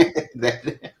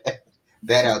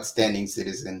 that outstanding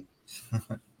citizen.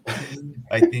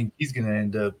 I think he's gonna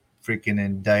end up freaking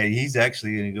indicted. He's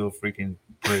actually gonna go freaking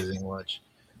prison. Watch.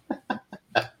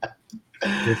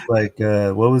 Just like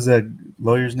what was that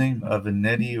lawyer's name?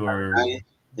 Avenatti or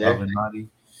Yeah, Avenatti?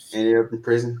 ended up in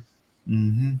prison.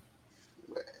 Mm-hmm.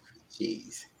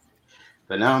 Jeez.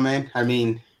 But no, man. I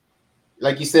mean,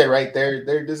 like you said, right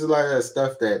there's a lot of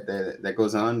stuff that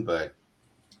goes on, but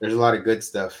there's a lot of good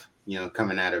stuff,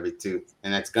 coming out of it too,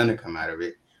 and that's gonna come out of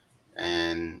it.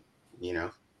 And you know,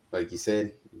 like you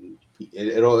said,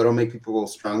 it'll make people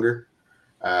stronger.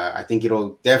 I think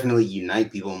it'll definitely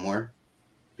unite people more,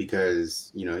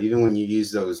 because even when you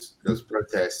use those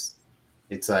protests,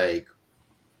 it's like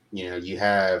you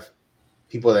have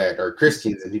people that are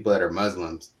Christians and people that are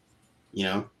Muslims. You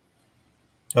know,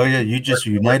 Oh yeah, you just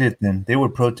united them. They were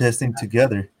protesting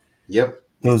together. yep,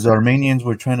 Those exactly. Armenians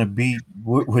were trying to beat.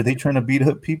 Were they trying to beat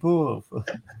up people?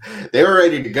 They were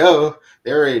ready to go.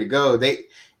 They were ready to go.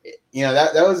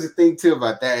 that was the thing too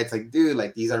about that. It's like, dude,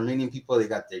 like these Armenian people, they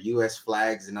got their U.S.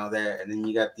 flags and all that, and then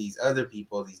you got these other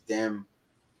people, these damn,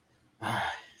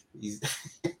 these,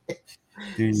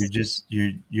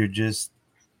 Dude, you're just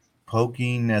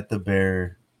poking at the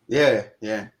bear. yeah,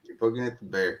 you're poking at the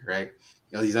bear, right?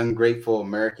 These ungrateful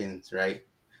Americans, right?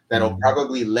 That'll Hmm.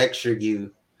 probably lecture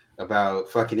you about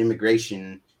fucking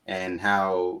immigration and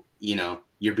how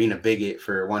you're being a bigot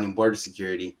for wanting border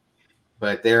security,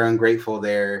 but they're ungrateful.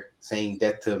 They're saying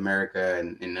death to America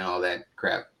and all that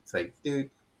crap. It's like,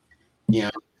 dude, you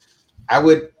know, I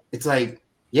would. It's like,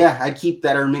 yeah, I'd keep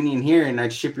that Armenian here and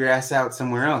I'd ship your ass out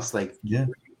somewhere else. Like, Yeah.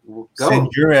 go, Send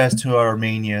your ass to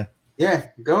Armenia. yeah,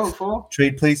 go, fool.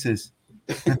 Trade places.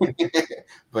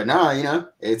 But no,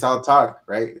 it's all talk,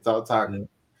 right? It's all talk.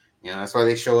 Yeah. That's why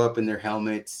they show up in their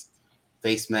helmets,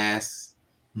 face masks.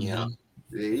 You know,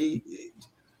 Hmm. they,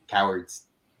 cowards,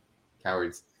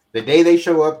 cowards. The day they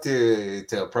show up to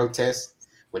a protest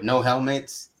with no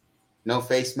helmets, no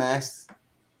face masks,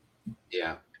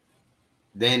 yeah,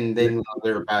 then they're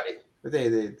about it. But they're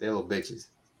little bitches.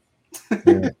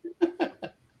 Yeah.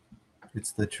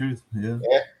 It's the truth. Yeah.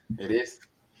 Yeah, it is.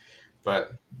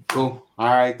 But cool. All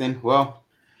right then. Well,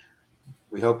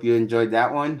 we hope you enjoyed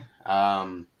that one.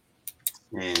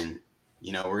 And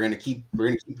we're gonna keep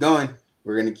going.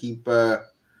 We're gonna keep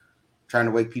trying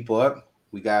to wake people up.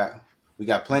 We got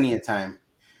plenty of time.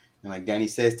 And like Danny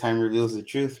says, time reveals the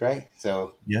truth, right?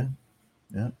 So Yeah.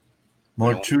 Yeah. we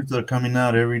More don't truths are coming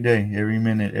out every day, every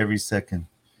minute, every second.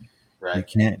 You right.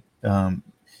 can't.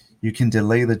 You can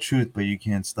delay the truth, but you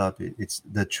can't stop it. It's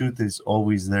the truth is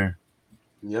always there.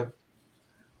 Yep.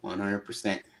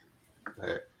 100%.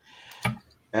 But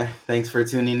thanks for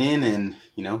tuning in, and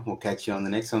we'll catch you on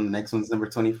the next one. The next one's number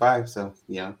 25. So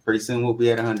pretty soon we'll be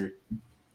at 100.